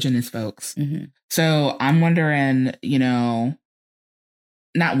about Indigenous folks. So I'm wondering,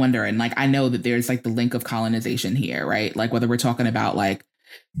 not wondering, like, I know that there's, like, the link of colonization here, right? Like, whether we're talking about, like,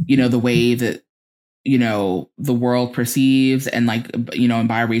 the way that, the world perceives, and, like, and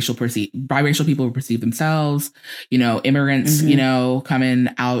biracial people perceive themselves, immigrants, coming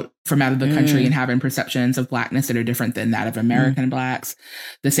out of the country and having perceptions of Blackness that are different than that of American Blacks.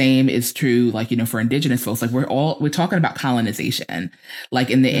 The same is true, like, for Indigenous folks. Like, we're talking about colonization, like,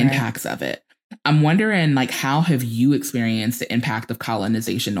 and the impacts of it. I'm wondering, like, how have you experienced the impact of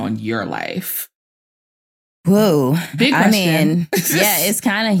colonization on your life? Whoa. Big question. I mean, yeah, it's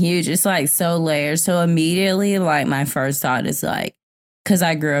kind of huge. It's like so layered. So immediately, like my first thought is like, because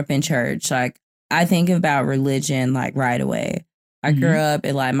I grew up in church, like I think about religion like right away. I grew up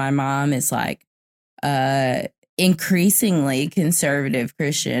and like my mom is like increasingly conservative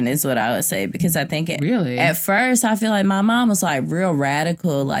Christian is what I would say, because I think really at first I feel like my mom was like real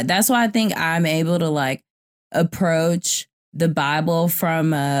radical. Like that's why I think I'm able to like approach the Bible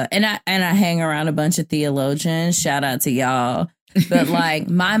from and I hang around a bunch of theologians. Shout out to y'all. But like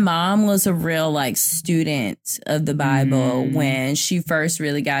my mom was a real like student of the Bible when she first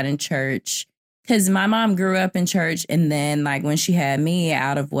really got in church. Because my mom grew up in church, and then like when she had me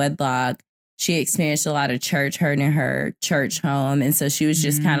out of wedlock, she experienced a lot of church hurt in her church home. And so she was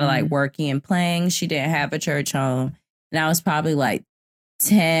just kind of like working and playing. She didn't have a church home. And I was probably like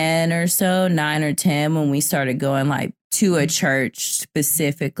 10 or so, 9 or 10, when we started going like to a church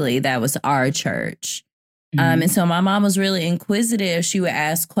specifically that was our church. And so my mom was really inquisitive. She would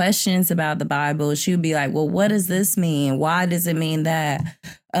ask questions about the Bible. She would be like, well, what does this mean? Why does it mean that?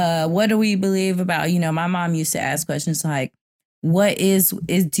 What do we believe about? You know, my mom used to ask questions like, what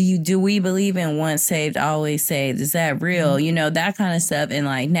do we believe in once saved, always saved? Is that real? You know, that kind of stuff. And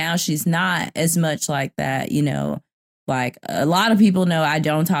like now she's not as much like that, you know. Like a lot of people know I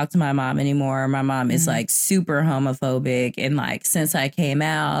don't talk to my mom anymore. My mom is like super homophobic. And like since I came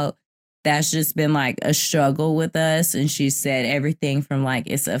out, that's just been like a struggle with us. And she said everything from like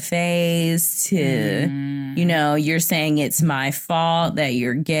it's a phase to, you know, you're saying it's my fault that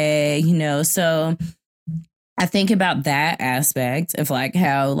you're gay, you know. So I think about that aspect of like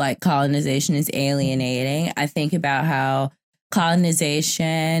how like colonization is alienating. I think about how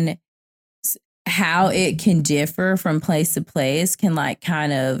colonization, how it can differ from place to place, can like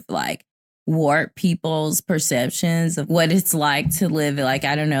kind of like warp people's perceptions of what it's like to live. Like,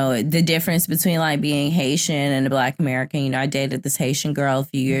 I don't know, the difference between like being Haitian and a Black American. You know, I dated this Haitian girl a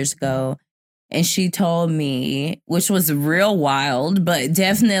few years ago, and she told me, which was real wild, but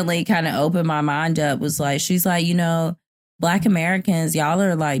definitely kind of opened my mind up, was like, she's like, you know, Black Americans, y'all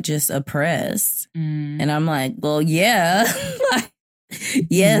are like just oppressed. And I'm like, well, yeah. Like,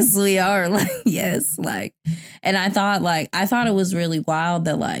 yes, we are. Like, yes. Like, and I thought it was really wild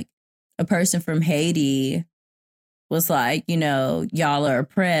that like a person from Haiti was like, you know, y'all are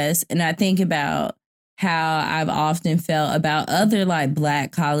oppressed. And I think about how I've often felt about other like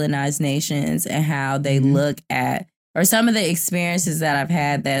Black colonized nations and how they look at, or some of the experiences that I've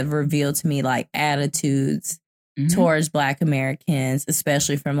had that have revealed to me like attitudes towards Black Americans,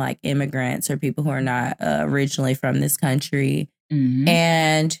 especially from like immigrants or people who are not originally from this country.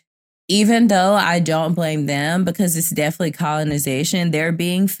 And even though I don't blame them, because it's definitely colonization, they're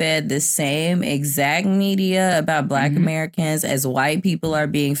being fed the same exact media about Black Americans as white people are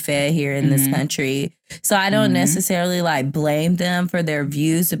being fed here in this country. So I don't necessarily like blame them for their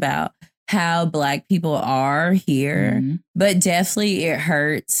views about how Black people are here, but definitely it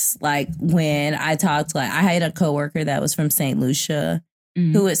hurts. Like when I talked, like I had a coworker that was from St. Lucia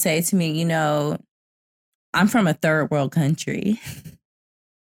who would say to me, you know, I'm from a third world country.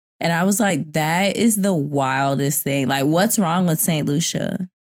 And I was like, that is the wildest thing. Like, what's wrong with St. Lucia?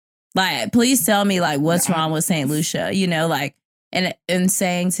 Like, please tell me, like, what's wrong with St. Lucia? You know, like, and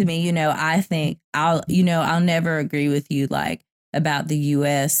saying to me, you know, I think I'll never agree with you, like, about the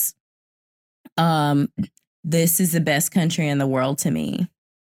U.S. This is the best country in the world to me,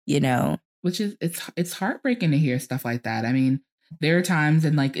 you know. Which is, it's heartbreaking to hear stuff like that. I mean, there are times,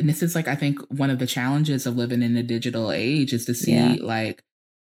 and like, and this is like, I think one of the challenges of living in a digital age is to see like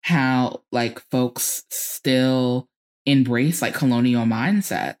how like folks still embrace like colonial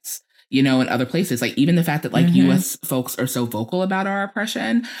mindsets, you know, in other places. Like even the fact that like US folks are so vocal about our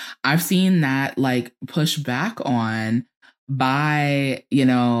oppression, I've seen that like push back on by, you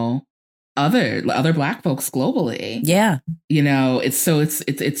know, other Black folks globally. Yeah. You know,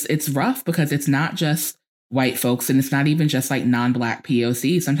 it's rough because it's not just white folks, and it's not even just like non-Black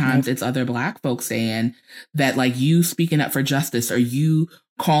POC. Sometimes it's other Black folks saying that like you speaking up for justice or you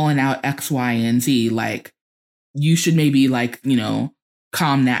calling out X, Y, and Z, like you should maybe like, you know,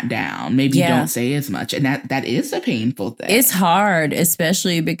 calm that down. Maybe don't say as much. And that is a painful thing. It's hard,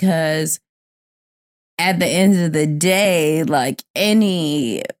 especially because at the end of the day, like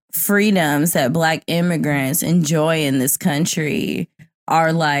any freedoms that Black immigrants enjoy in this country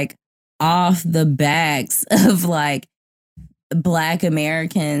are like off the backs of like Black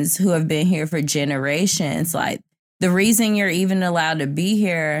Americans who have been here for generations. Like the reason you're even allowed to be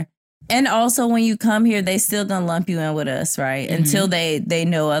here, and also when you come here, they still gonna lump you in with us, right? Until they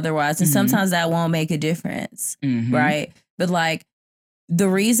know otherwise. And sometimes that won't make a difference, right? But like the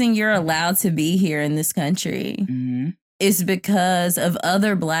reason you're allowed to be here in this country is because of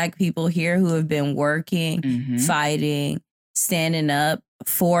other Black people here who have been working, fighting, standing up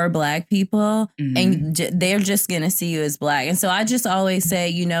for Black people, and they're just going to see you as Black. And so I just always say,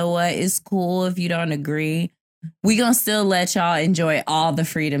 you know what? It's cool if you don't agree. We going to still let y'all enjoy all the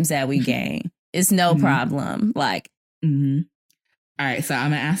freedoms that we gain. It's no problem. Like, all right, so I'm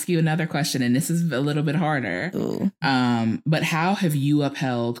going to ask you another question, and this is a little bit harder. But how have you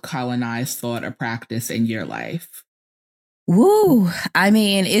upheld colonized thought or practice in your life? Woo. I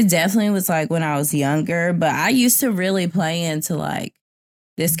mean, it definitely was like when I was younger, but I used to really play into like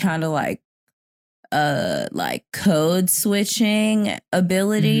this kind of like code switching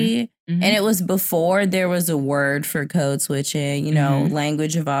ability. And it was before there was a word for code switching, you know,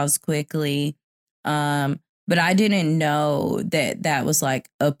 language evolves quickly. But I didn't know that that was like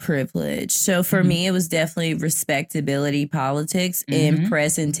a privilege. So for me, it was definitely respectability politics in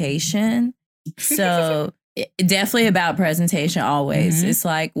presentation. So definitely about presentation always. It's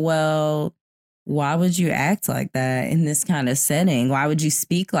like, well, why would you act like that in this kind of setting? Why would you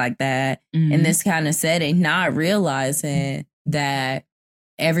speak like that in this kind of setting? Not realizing that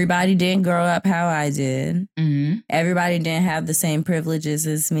everybody didn't grow up how I did. Everybody didn't have the same privileges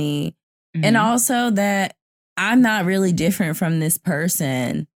as me. And also that I'm not really different from this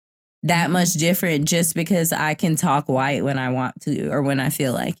person, that much different just because I can talk white when I want to or when I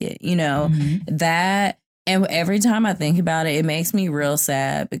feel like it, you know, that. And every time I think about it, it makes me real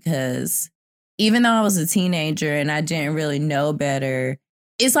sad because even though I was a teenager and I didn't really know better,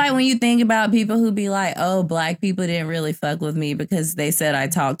 it's like when you think about people who be like, oh, Black people didn't really fuck with me because they said I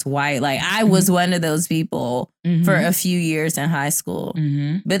talked white. Like I was one of those people for a few years in high school.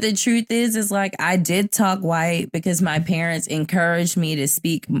 But the truth is like I did talk white because my parents encouraged me to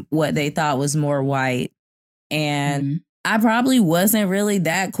speak what they thought was more white. And I probably wasn't really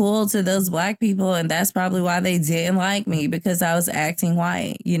that cool to those Black people. And that's probably why they didn't like me, because I was acting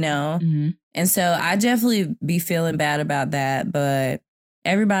white, you know? And so I definitely be feeling bad about that. But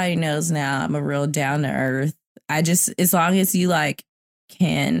everybody knows now I'm a real down to earth. I just, as long as you like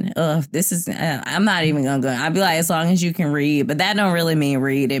can, this is, I'm not even gonna go. I'd be like, as long as you can read, but that don't really mean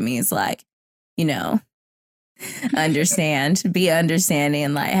read. It means like, you know, understand, be understanding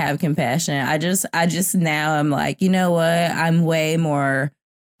and like have compassion. I just now I'm like, you know what? I'm way more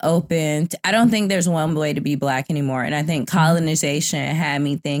open. I don't think there's one way to be Black anymore. And I think colonization had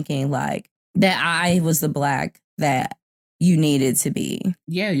me thinking like that I was the Black that you needed to be.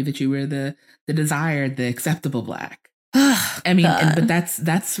 Yeah, that you were the desired, the acceptable Black. I mean, but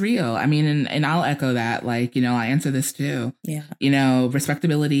that's real. I mean, and I'll echo that. Like, you know, I answer this too. Yeah. You know,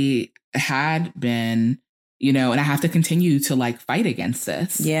 respectability had been, you know, and I have to continue to like fight against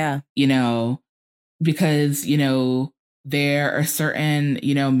this. Yeah. You know, because, you know, there are certain,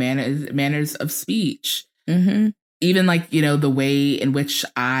 you know, manners of speech. Even like, you know, the way in which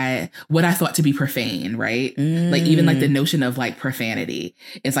what I thought to be profane, right? Like even like the notion of like profanity.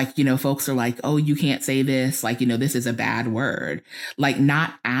 It's like, you know, folks are like, oh, you can't say this. Like, you know, this is a bad word. Like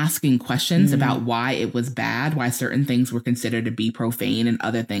not asking questions about why it was bad, why certain things were considered to be profane and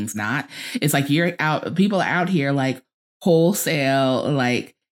other things not. It's like people are out here like wholesale,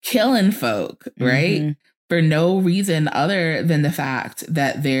 like killing folk, right? For no reason other than the fact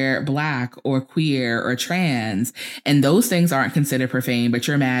that they're Black or queer or trans. And those things aren't considered profane, but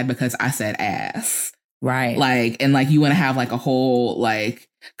you're mad because I said ass. Right. Like, and like you want to have like a whole like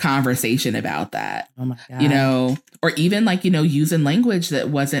conversation about that. Oh my God. You know, or even like, you know, using language that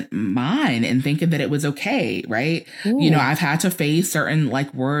wasn't mine and thinking that it was okay. Right. Ooh. You know, I've had to phase certain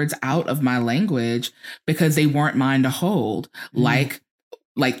like words out of my language because they weren't mine to hold. Like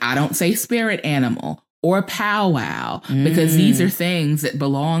I don't say spirit animal or powwow, because these are things that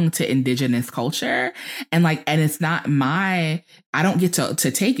belong to Indigenous culture. And like, and it's not I don't get to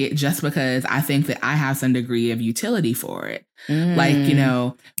take it just because I think that I have some degree of utility for it. Like, you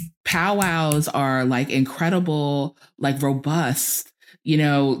know, powwows are like incredible, like robust, you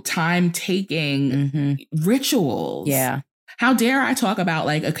know, time taking rituals. Yeah. How dare I talk about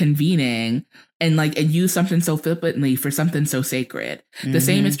like a convening and use something so flippantly for something so sacred? The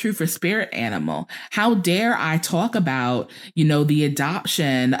same is true for spirit animal. How dare I talk about, you know, the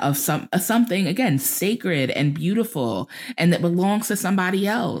adoption of something, again, sacred and beautiful and that belongs to somebody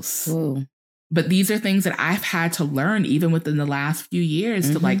else. Ooh. But these are things that I've had to learn even within the last few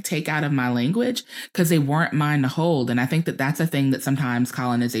years to like take out of my language because they weren't mine to hold. And I think that that's a thing that sometimes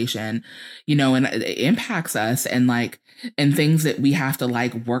colonization, you know, and it impacts us and things that we have to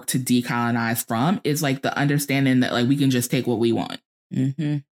like work to decolonize from is like the understanding that like we can just take what we want.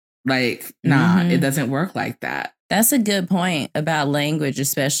 Like, nah, it doesn't work like that. That's a good point about language,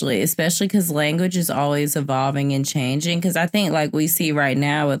 especially because language is always evolving and changing. Because I think like we see right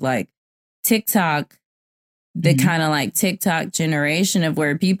now with like TikTok, the kind of like TikTok generation of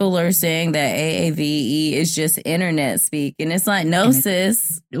where people are saying that AAVE is just internet speak. And it's like, no,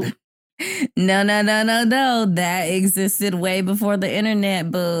 sis. Nope. No. That existed way before the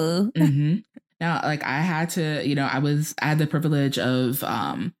internet, boo. Now, like I had to, I had the privilege of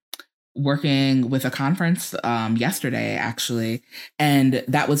working with a conference yesterday, actually. And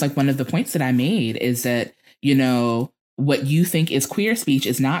that was like one of the points that I made is that, what you think is queer speech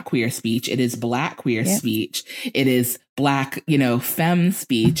is not queer speech. It is Black queer speech. It is Black, femme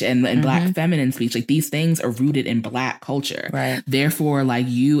speech and Black feminine speech. Like these things are rooted in Black culture. Right. Therefore, like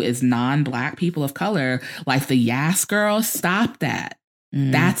you as non-Black people of color, like the Yas girl, stop that.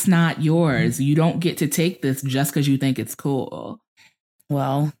 That's not yours. You don't get to take this just because you think it's cool.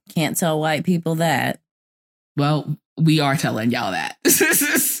 Well, can't tell white people that. Well, we are telling y'all that.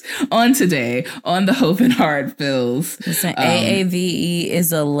 On today, on the Hope and Hard Pills. Listen, AAVE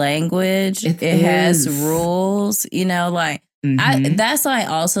is a language. It has rules, that's like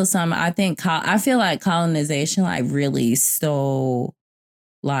also some, I think, I feel like colonization like really stole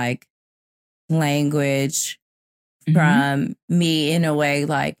like language from me in a way.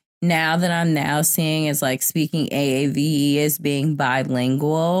 Like now that I'm now seeing as like speaking AAVE as being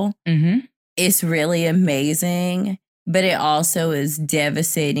bilingual, it's really amazing. But it also is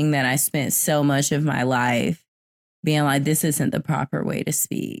devastating that I spent so much of my life being like, this isn't the proper way to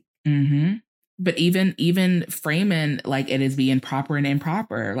speak. But even framing like it is being proper and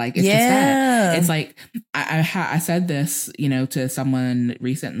improper, like it's just that. It's like I said this, to someone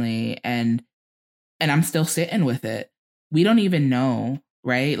recently, and I'm still sitting with it. We don't even know,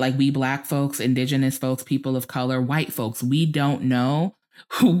 right? Like we Black folks, Indigenous folks, people of color, white folks, we don't know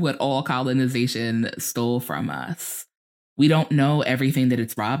what all colonization stole from us. We don't know everything that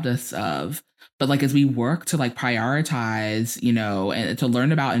it's robbed us of. But like as we work to like prioritize, and to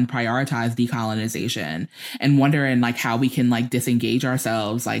learn about and prioritize decolonization and wondering like how we can like disengage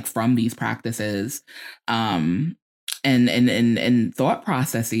ourselves like from these practices and thought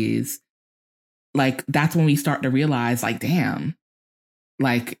processes, like that's when we start to realize like, damn,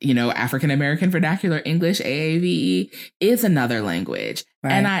 like, African American Vernacular English, AAVE, is another language.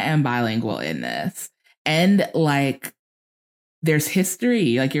 Right. And I am bilingual in this. And like, there's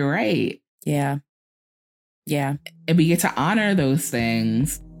history. Like, you're right. Yeah. Yeah. And we get to honor those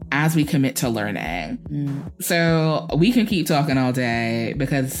things as we commit to learning. So we can keep talking all day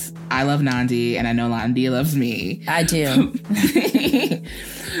because I love Nandi and I know Nandi loves me. I do.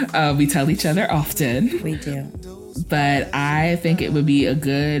 We tell each other often. We do. But I think it would be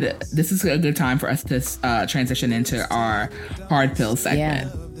this is a good time for us to transition into our hard pill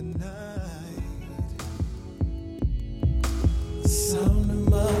segment. Yeah.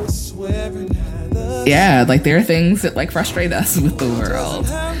 Yeah, like there are things that like frustrate us with the world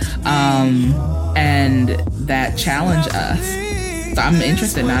and that challenge us. So I'm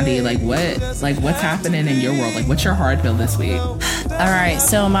interested, Nandi, like what's happening in your world? Like what's your hard pill this week? All right,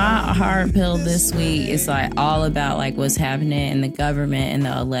 so my hard pill this week is like all about like what's happening in the government and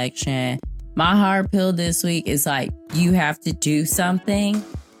the election. My hard pill this week is like you have to do something.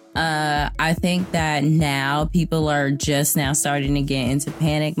 I think that now people are just now starting to get into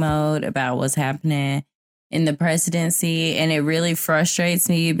panic mode about what's happening in the presidency. And it really frustrates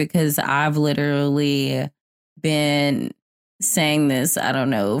me because I've literally been saying this, I don't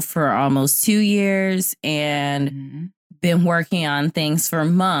know, for almost 2 years and been working on things for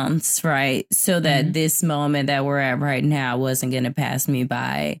months, right? So that this moment that we're at right now wasn't going to pass me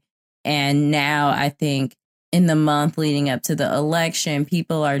by. And now I think in the month leading up to the election,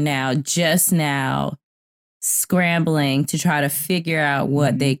 people are now just now scrambling to try to figure out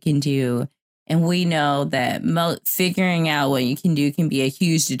what they can do. And we know that figuring out what you can do can be a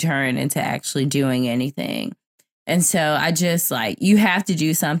huge deterrent into actually doing anything. And so I just you have to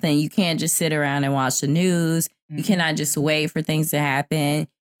do something. You can't just sit around and watch the news. You cannot just wait for things to happen.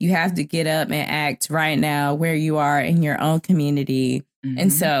 You have to get up and act right now where you are in your own community.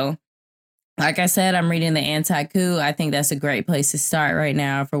 And so, like I said, I'm reading The Anti-Coup. I think that's a great place to start right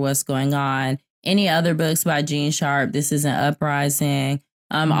now for what's going on. Any other books by Gene Sharp? This is an uprising.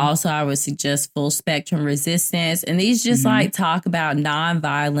 Also, I would suggest Full Spectrum Resistance. And these just talk about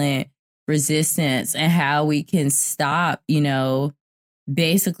nonviolent resistance and how we can stop,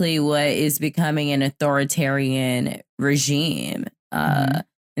 basically what is becoming an authoritarian regime. And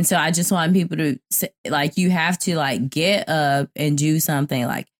so I just want people to you have to get up and do something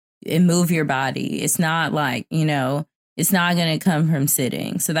and move your body. It's not it's It's not going to come from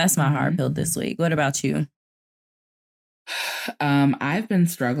sitting. So that's my hard pill this week. What about you? I've been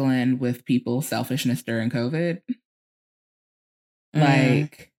struggling with people's selfishness during COVID.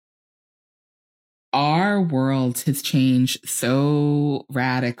 Like, our world has changed so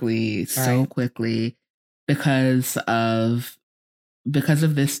radically, so quickly because of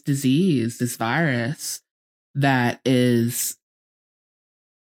this disease, this virus that is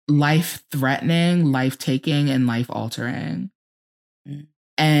life-threatening, life-taking, and life-altering.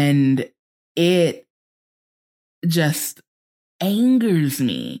 And it just angers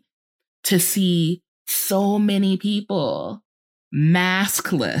me to see so many people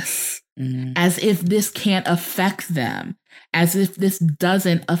maskless, as if this can't affect them, as if this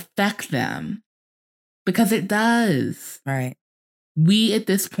doesn't affect them, because it does. Right. We, at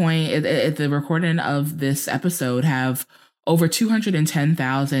this point, at the recording of this episode, have over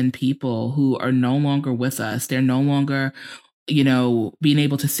 210,000 people who are no longer with us. They're no longer, being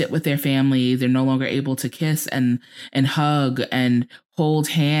able to sit with their families. They're no longer able to kiss and hug and hold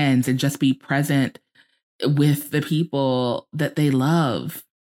hands and just be present with the people that they love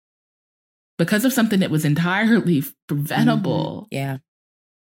because of something that was entirely preventable. Yeah.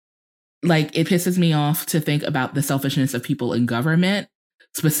 Like, it pisses me off to think about the selfishness of people in government,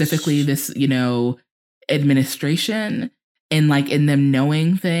 specifically this, administration, and like in them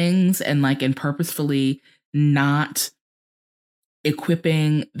knowing things and like in purposefully not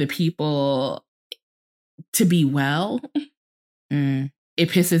equipping the people to be well. It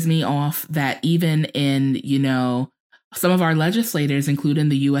pisses me off that even in, some of our legislators, including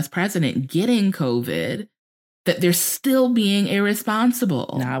the US president, getting COVID, that they're still being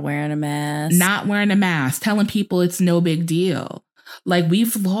irresponsible. Not wearing a mask. Telling people it's no big deal. Like,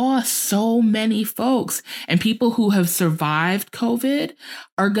 we've lost so many folks, and people who have survived COVID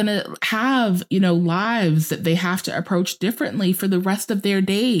are going to have, lives that they have to approach differently for the rest of their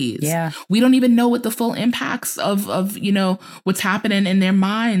days. Yeah. We don't even know what the full impacts of what's happening in their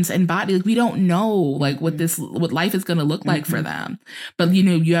minds and bodies. We don't know like what life is going to look like for them. But,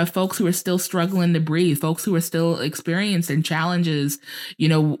 you have folks who are still struggling to breathe, folks who are still experiencing challenges,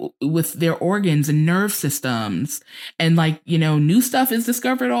 with their organs and nerve systems, and like, new stuff is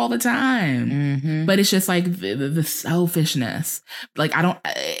discovered all the time. But it's just like the selfishness, like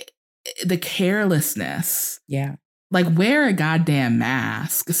the carelessness. Yeah. Like, wear a goddamn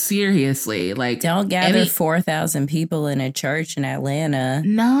mask. Seriously. Like, don't gather 4,000 people in a church in Atlanta.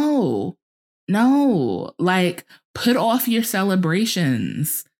 No. Like, put off your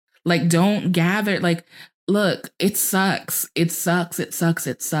celebrations. Like, don't gather. Like, look, it sucks. It sucks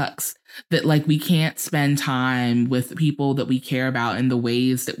that like we can't spend time with people that we care about in the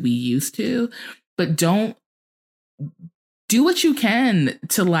ways that we used to. But don't do what you can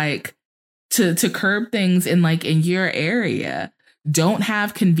to like to curb things in your area. Don't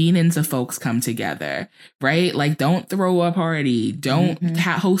have convenience of folks come together, right? Like, don't throw a party. Don't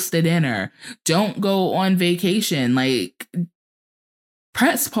host a dinner. Don't go on vacation. Like,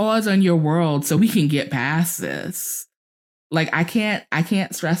 press pause on your world so we can get past this. Like, I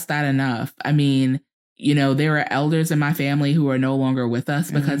can't stress that enough. I mean, there are elders in my family who are no longer with us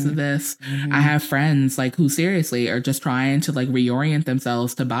because of this. I have friends like who seriously are just trying to like reorient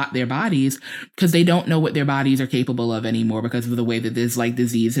themselves to their bodies because they don't know what their bodies are capable of anymore because of the way that this like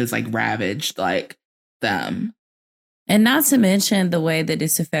disease has like ravaged like them. And not to mention the way that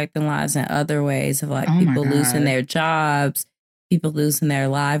it's affecting lives in other ways of like people losing their jobs, people losing their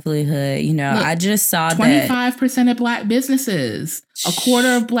livelihood. Look, I just saw 25% of Black businesses, a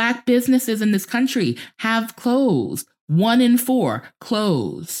quarter of Black businesses in this country have closed. 1 in 4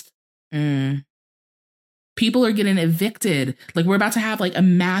 closed. People are getting evicted. Like, we're about to have like a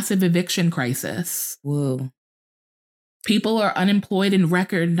massive eviction crisis. Whoa. People are unemployed in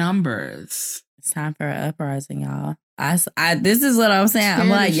record numbers. It's time for an uprising, y'all. This is what I'm saying. I'm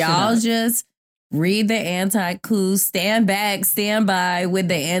like, y'all just read the anti-coup, stand back, stand by with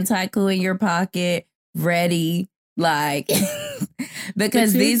the anti-coup in your pocket, ready. Like,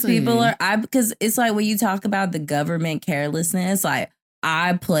 because these people because it's like when you talk about the government carelessness, like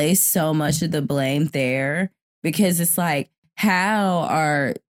I place so much of the blame there because it's like, how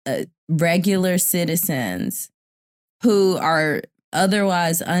are regular citizens who are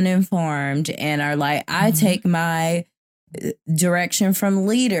otherwise uninformed and are like, I take my direction from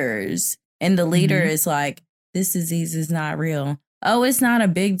leaders. And the leader is like, this disease is not real. Oh, it's not a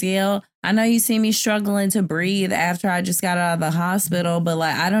big deal. I know you see me struggling to breathe after I just got out of the hospital, but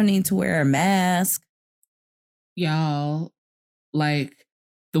like, I don't need to wear a mask. Y'all, like,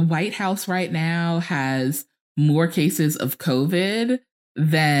 the White House right now has more cases of COVID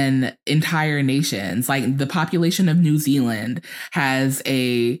than entire nations. Like the population of New Zealand has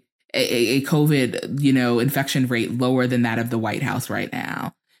a COVID, infection rate lower than that of the White House right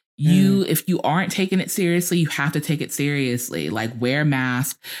now. If you aren't taking it seriously, you have to take it seriously. Like wear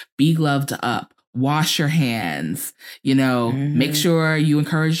masks, be gloved up, wash your hands, make sure you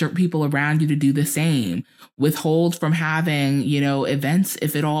encourage your people around you to do the same. Withhold from having, events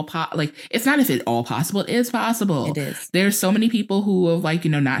if it all it's not if it all possible, it is possible. It is. There's so many people who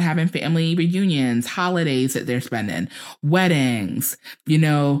are not having family reunions, holidays that they're spending, weddings,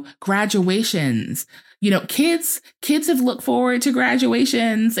 graduations. Kids have looked forward to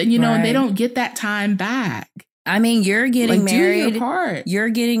graduations and, and they don't get that time back. I mean, you're getting married. Do your part. You're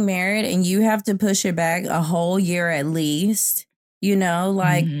getting married and you have to push it back a whole year at least.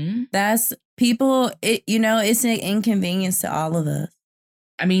 That's people, it's an inconvenience to all of us.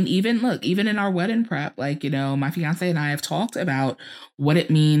 I mean, even in our wedding prep, my fiance and I have talked about what it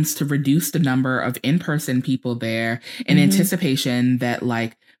means to reduce the number of in-person people there in anticipation that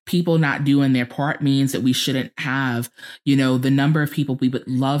people not doing their part means that we shouldn't have, the number of people we would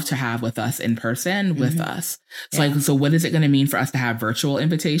love to have with us in person with us. So what is it going to mean for us to have virtual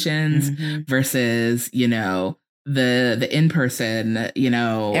invitations versus, the in-person,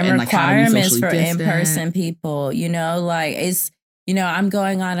 and requirements for in-person people, it's, I'm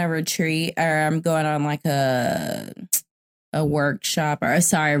going on a retreat or I'm going on a workshop or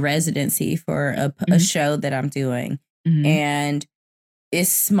residency for a show that I'm doing. And it's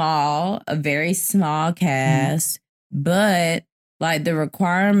small, a very small cast, but the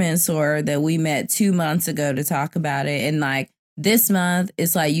requirements were that we met 2 months ago to talk about it. And this month,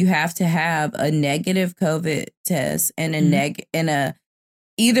 it's you have to have a negative COVID test and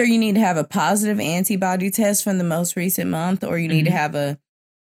either you need to have a positive antibody test from the most recent month, or you need to have a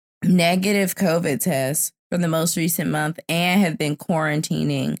negative COVID test from the most recent month and have been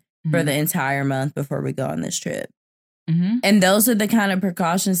quarantining for the entire month before we go on this trip. And those are the kind of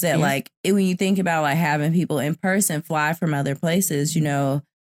precautions that when you think about having people in person fly from other places,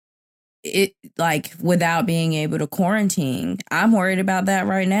 it without being able to quarantine. I'm worried about that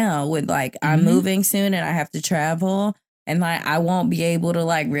right now with I'm moving soon and I have to travel. And I won't be able to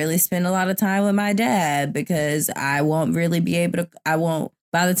really spend a lot of time with my dad because I won't really be able to,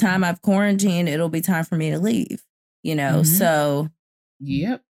 by the time I've quarantined, it'll be time for me to leave, so.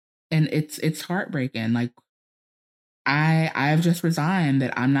 Yep. And it's heartbreaking. I've just resigned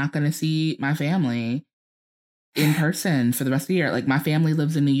that I'm not going to see my family in person for the rest of the year. My family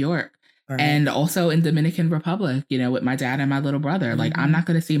lives in New York and also in Dominican Republic, with my dad and my little brother. I'm not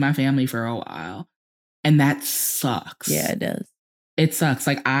going to see my family for a while. And that sucks. Yeah, it does. It sucks.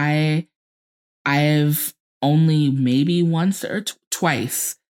 I've only maybe once or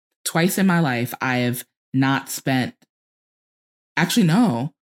twice in my life, I have not spent, actually,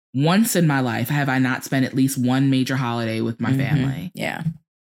 no, once in my life have I not spent at least one major holiday with my family. Yeah.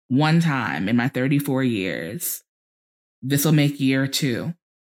 One time in my 34 years. This will make year 2.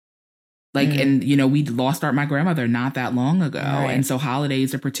 And, we lost my grandmother not that long ago. Right. And so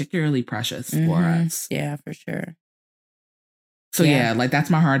holidays are particularly precious for us. Yeah, for sure. So that's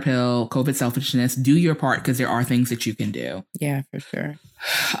my hard pill, COVID selfishness. Do your part because there are things that you can do. Yeah, for sure.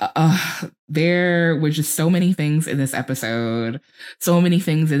 There were just so many things in this episode, so many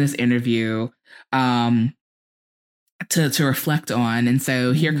things in this interview to reflect on. And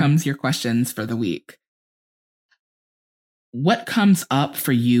so here comes your questions for the week. What comes up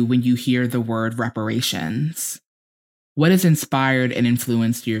for you when you hear the word reparations? What has inspired and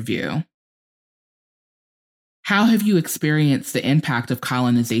influenced your view? How have you experienced the impact of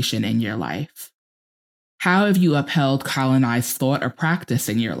colonization in your life? How have you upheld colonized thought or practice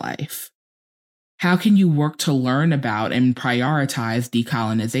in your life? How can you work to learn about and prioritize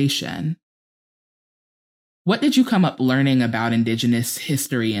decolonization? What did you come up learning about Indigenous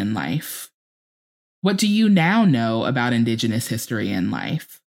history in life? What do you now know about Indigenous history in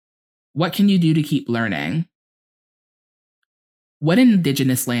life? What can you do to keep learning? What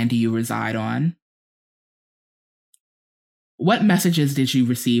Indigenous land do you reside on? What messages did you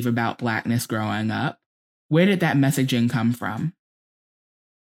receive about Blackness growing up? Where did that messaging come from?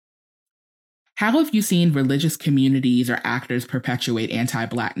 How have you seen religious communities or actors perpetuate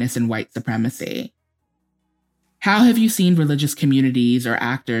anti-Blackness and white supremacy? How have you seen religious communities or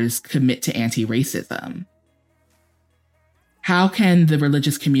actors commit to anti-racism? How can the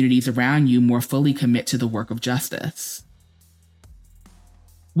religious communities around you more fully commit to the work of justice?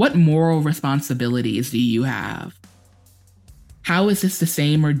 What moral responsibilities do you have? How is this the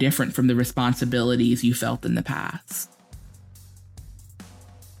same or different from the responsibilities you felt in the past?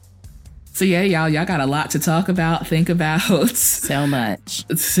 So yeah, y'all got a lot to talk about, think about, So much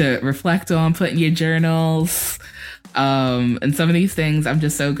to reflect on, put in your journals. And some of these things, I'm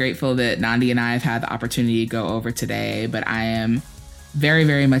just so grateful that Nnamdi and I have had the opportunity to go over today. But I am very,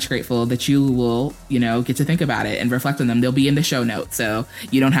 very much grateful that you will, get to think about it and reflect on them. They'll be in the show notes, so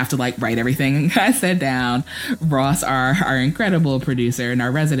you don't have to write everything I said down. Ross, our incredible producer and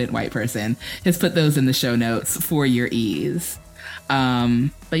our resident white person, has put those in the show notes for your ease.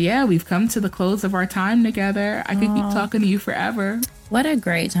 But yeah, we've come to the close of our time together. I could keep talking to you forever. What a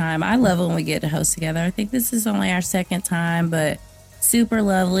great time. I love when we get to host together. I think this is only our second time, but super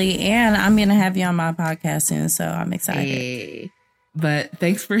lovely. And I'm going to have you on my podcast soon, so I'm excited. Hey. But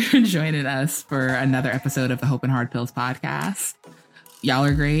thanks for joining us for another episode of the Hope and Hard Pills podcast. Y'all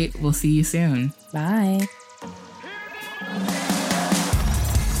are great. We'll see you soon. Bye.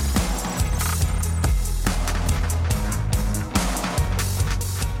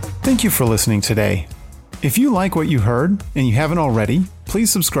 Thank you for listening today. If you like what you heard and you haven't already,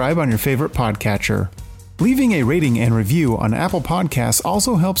 please subscribe on your favorite podcatcher. Leaving a rating and review on Apple Podcasts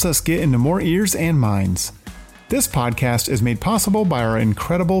also helps us get into more ears and minds. This podcast is made possible by our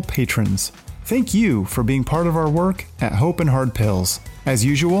incredible patrons. Thank you for being part of our work at Hope and Hard Pills. As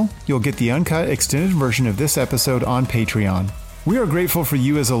usual, you'll get the uncut extended version of this episode on Patreon. We are grateful for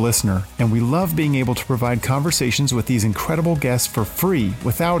you as a listener, and we love being able to provide conversations with these incredible guests for free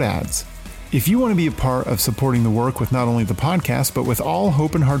without ads. If you want to be a part of supporting the work with not only the podcast, but with all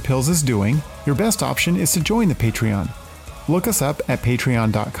Hope and Hard Pills is doing, your best option is to join the Patreon. Look us up at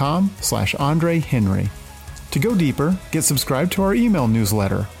patreon.com/Andre Henry. To go deeper, get subscribed to our email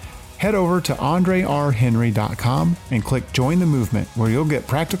newsletter. Head over to andrerhenry.com and click Join the Movement, where you'll get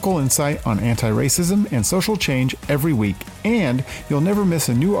practical insight on anti-racism and social change every week, and you'll never miss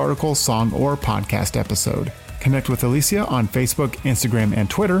a new article, song, or podcast episode. Connect with Alicia on Facebook, Instagram, and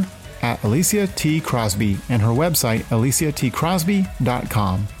Twitter at Alicia T. Crosby and her website,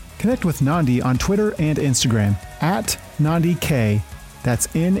 aliciatcrosby.com. Connect with Nnamdi on Twitter and Instagram at NandiK. That's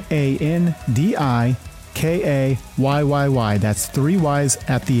NandiKayYYY. That's 3 Y's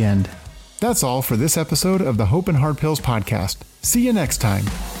at the end. That's all for this episode of the Hope and Hard Pills podcast. See you next time.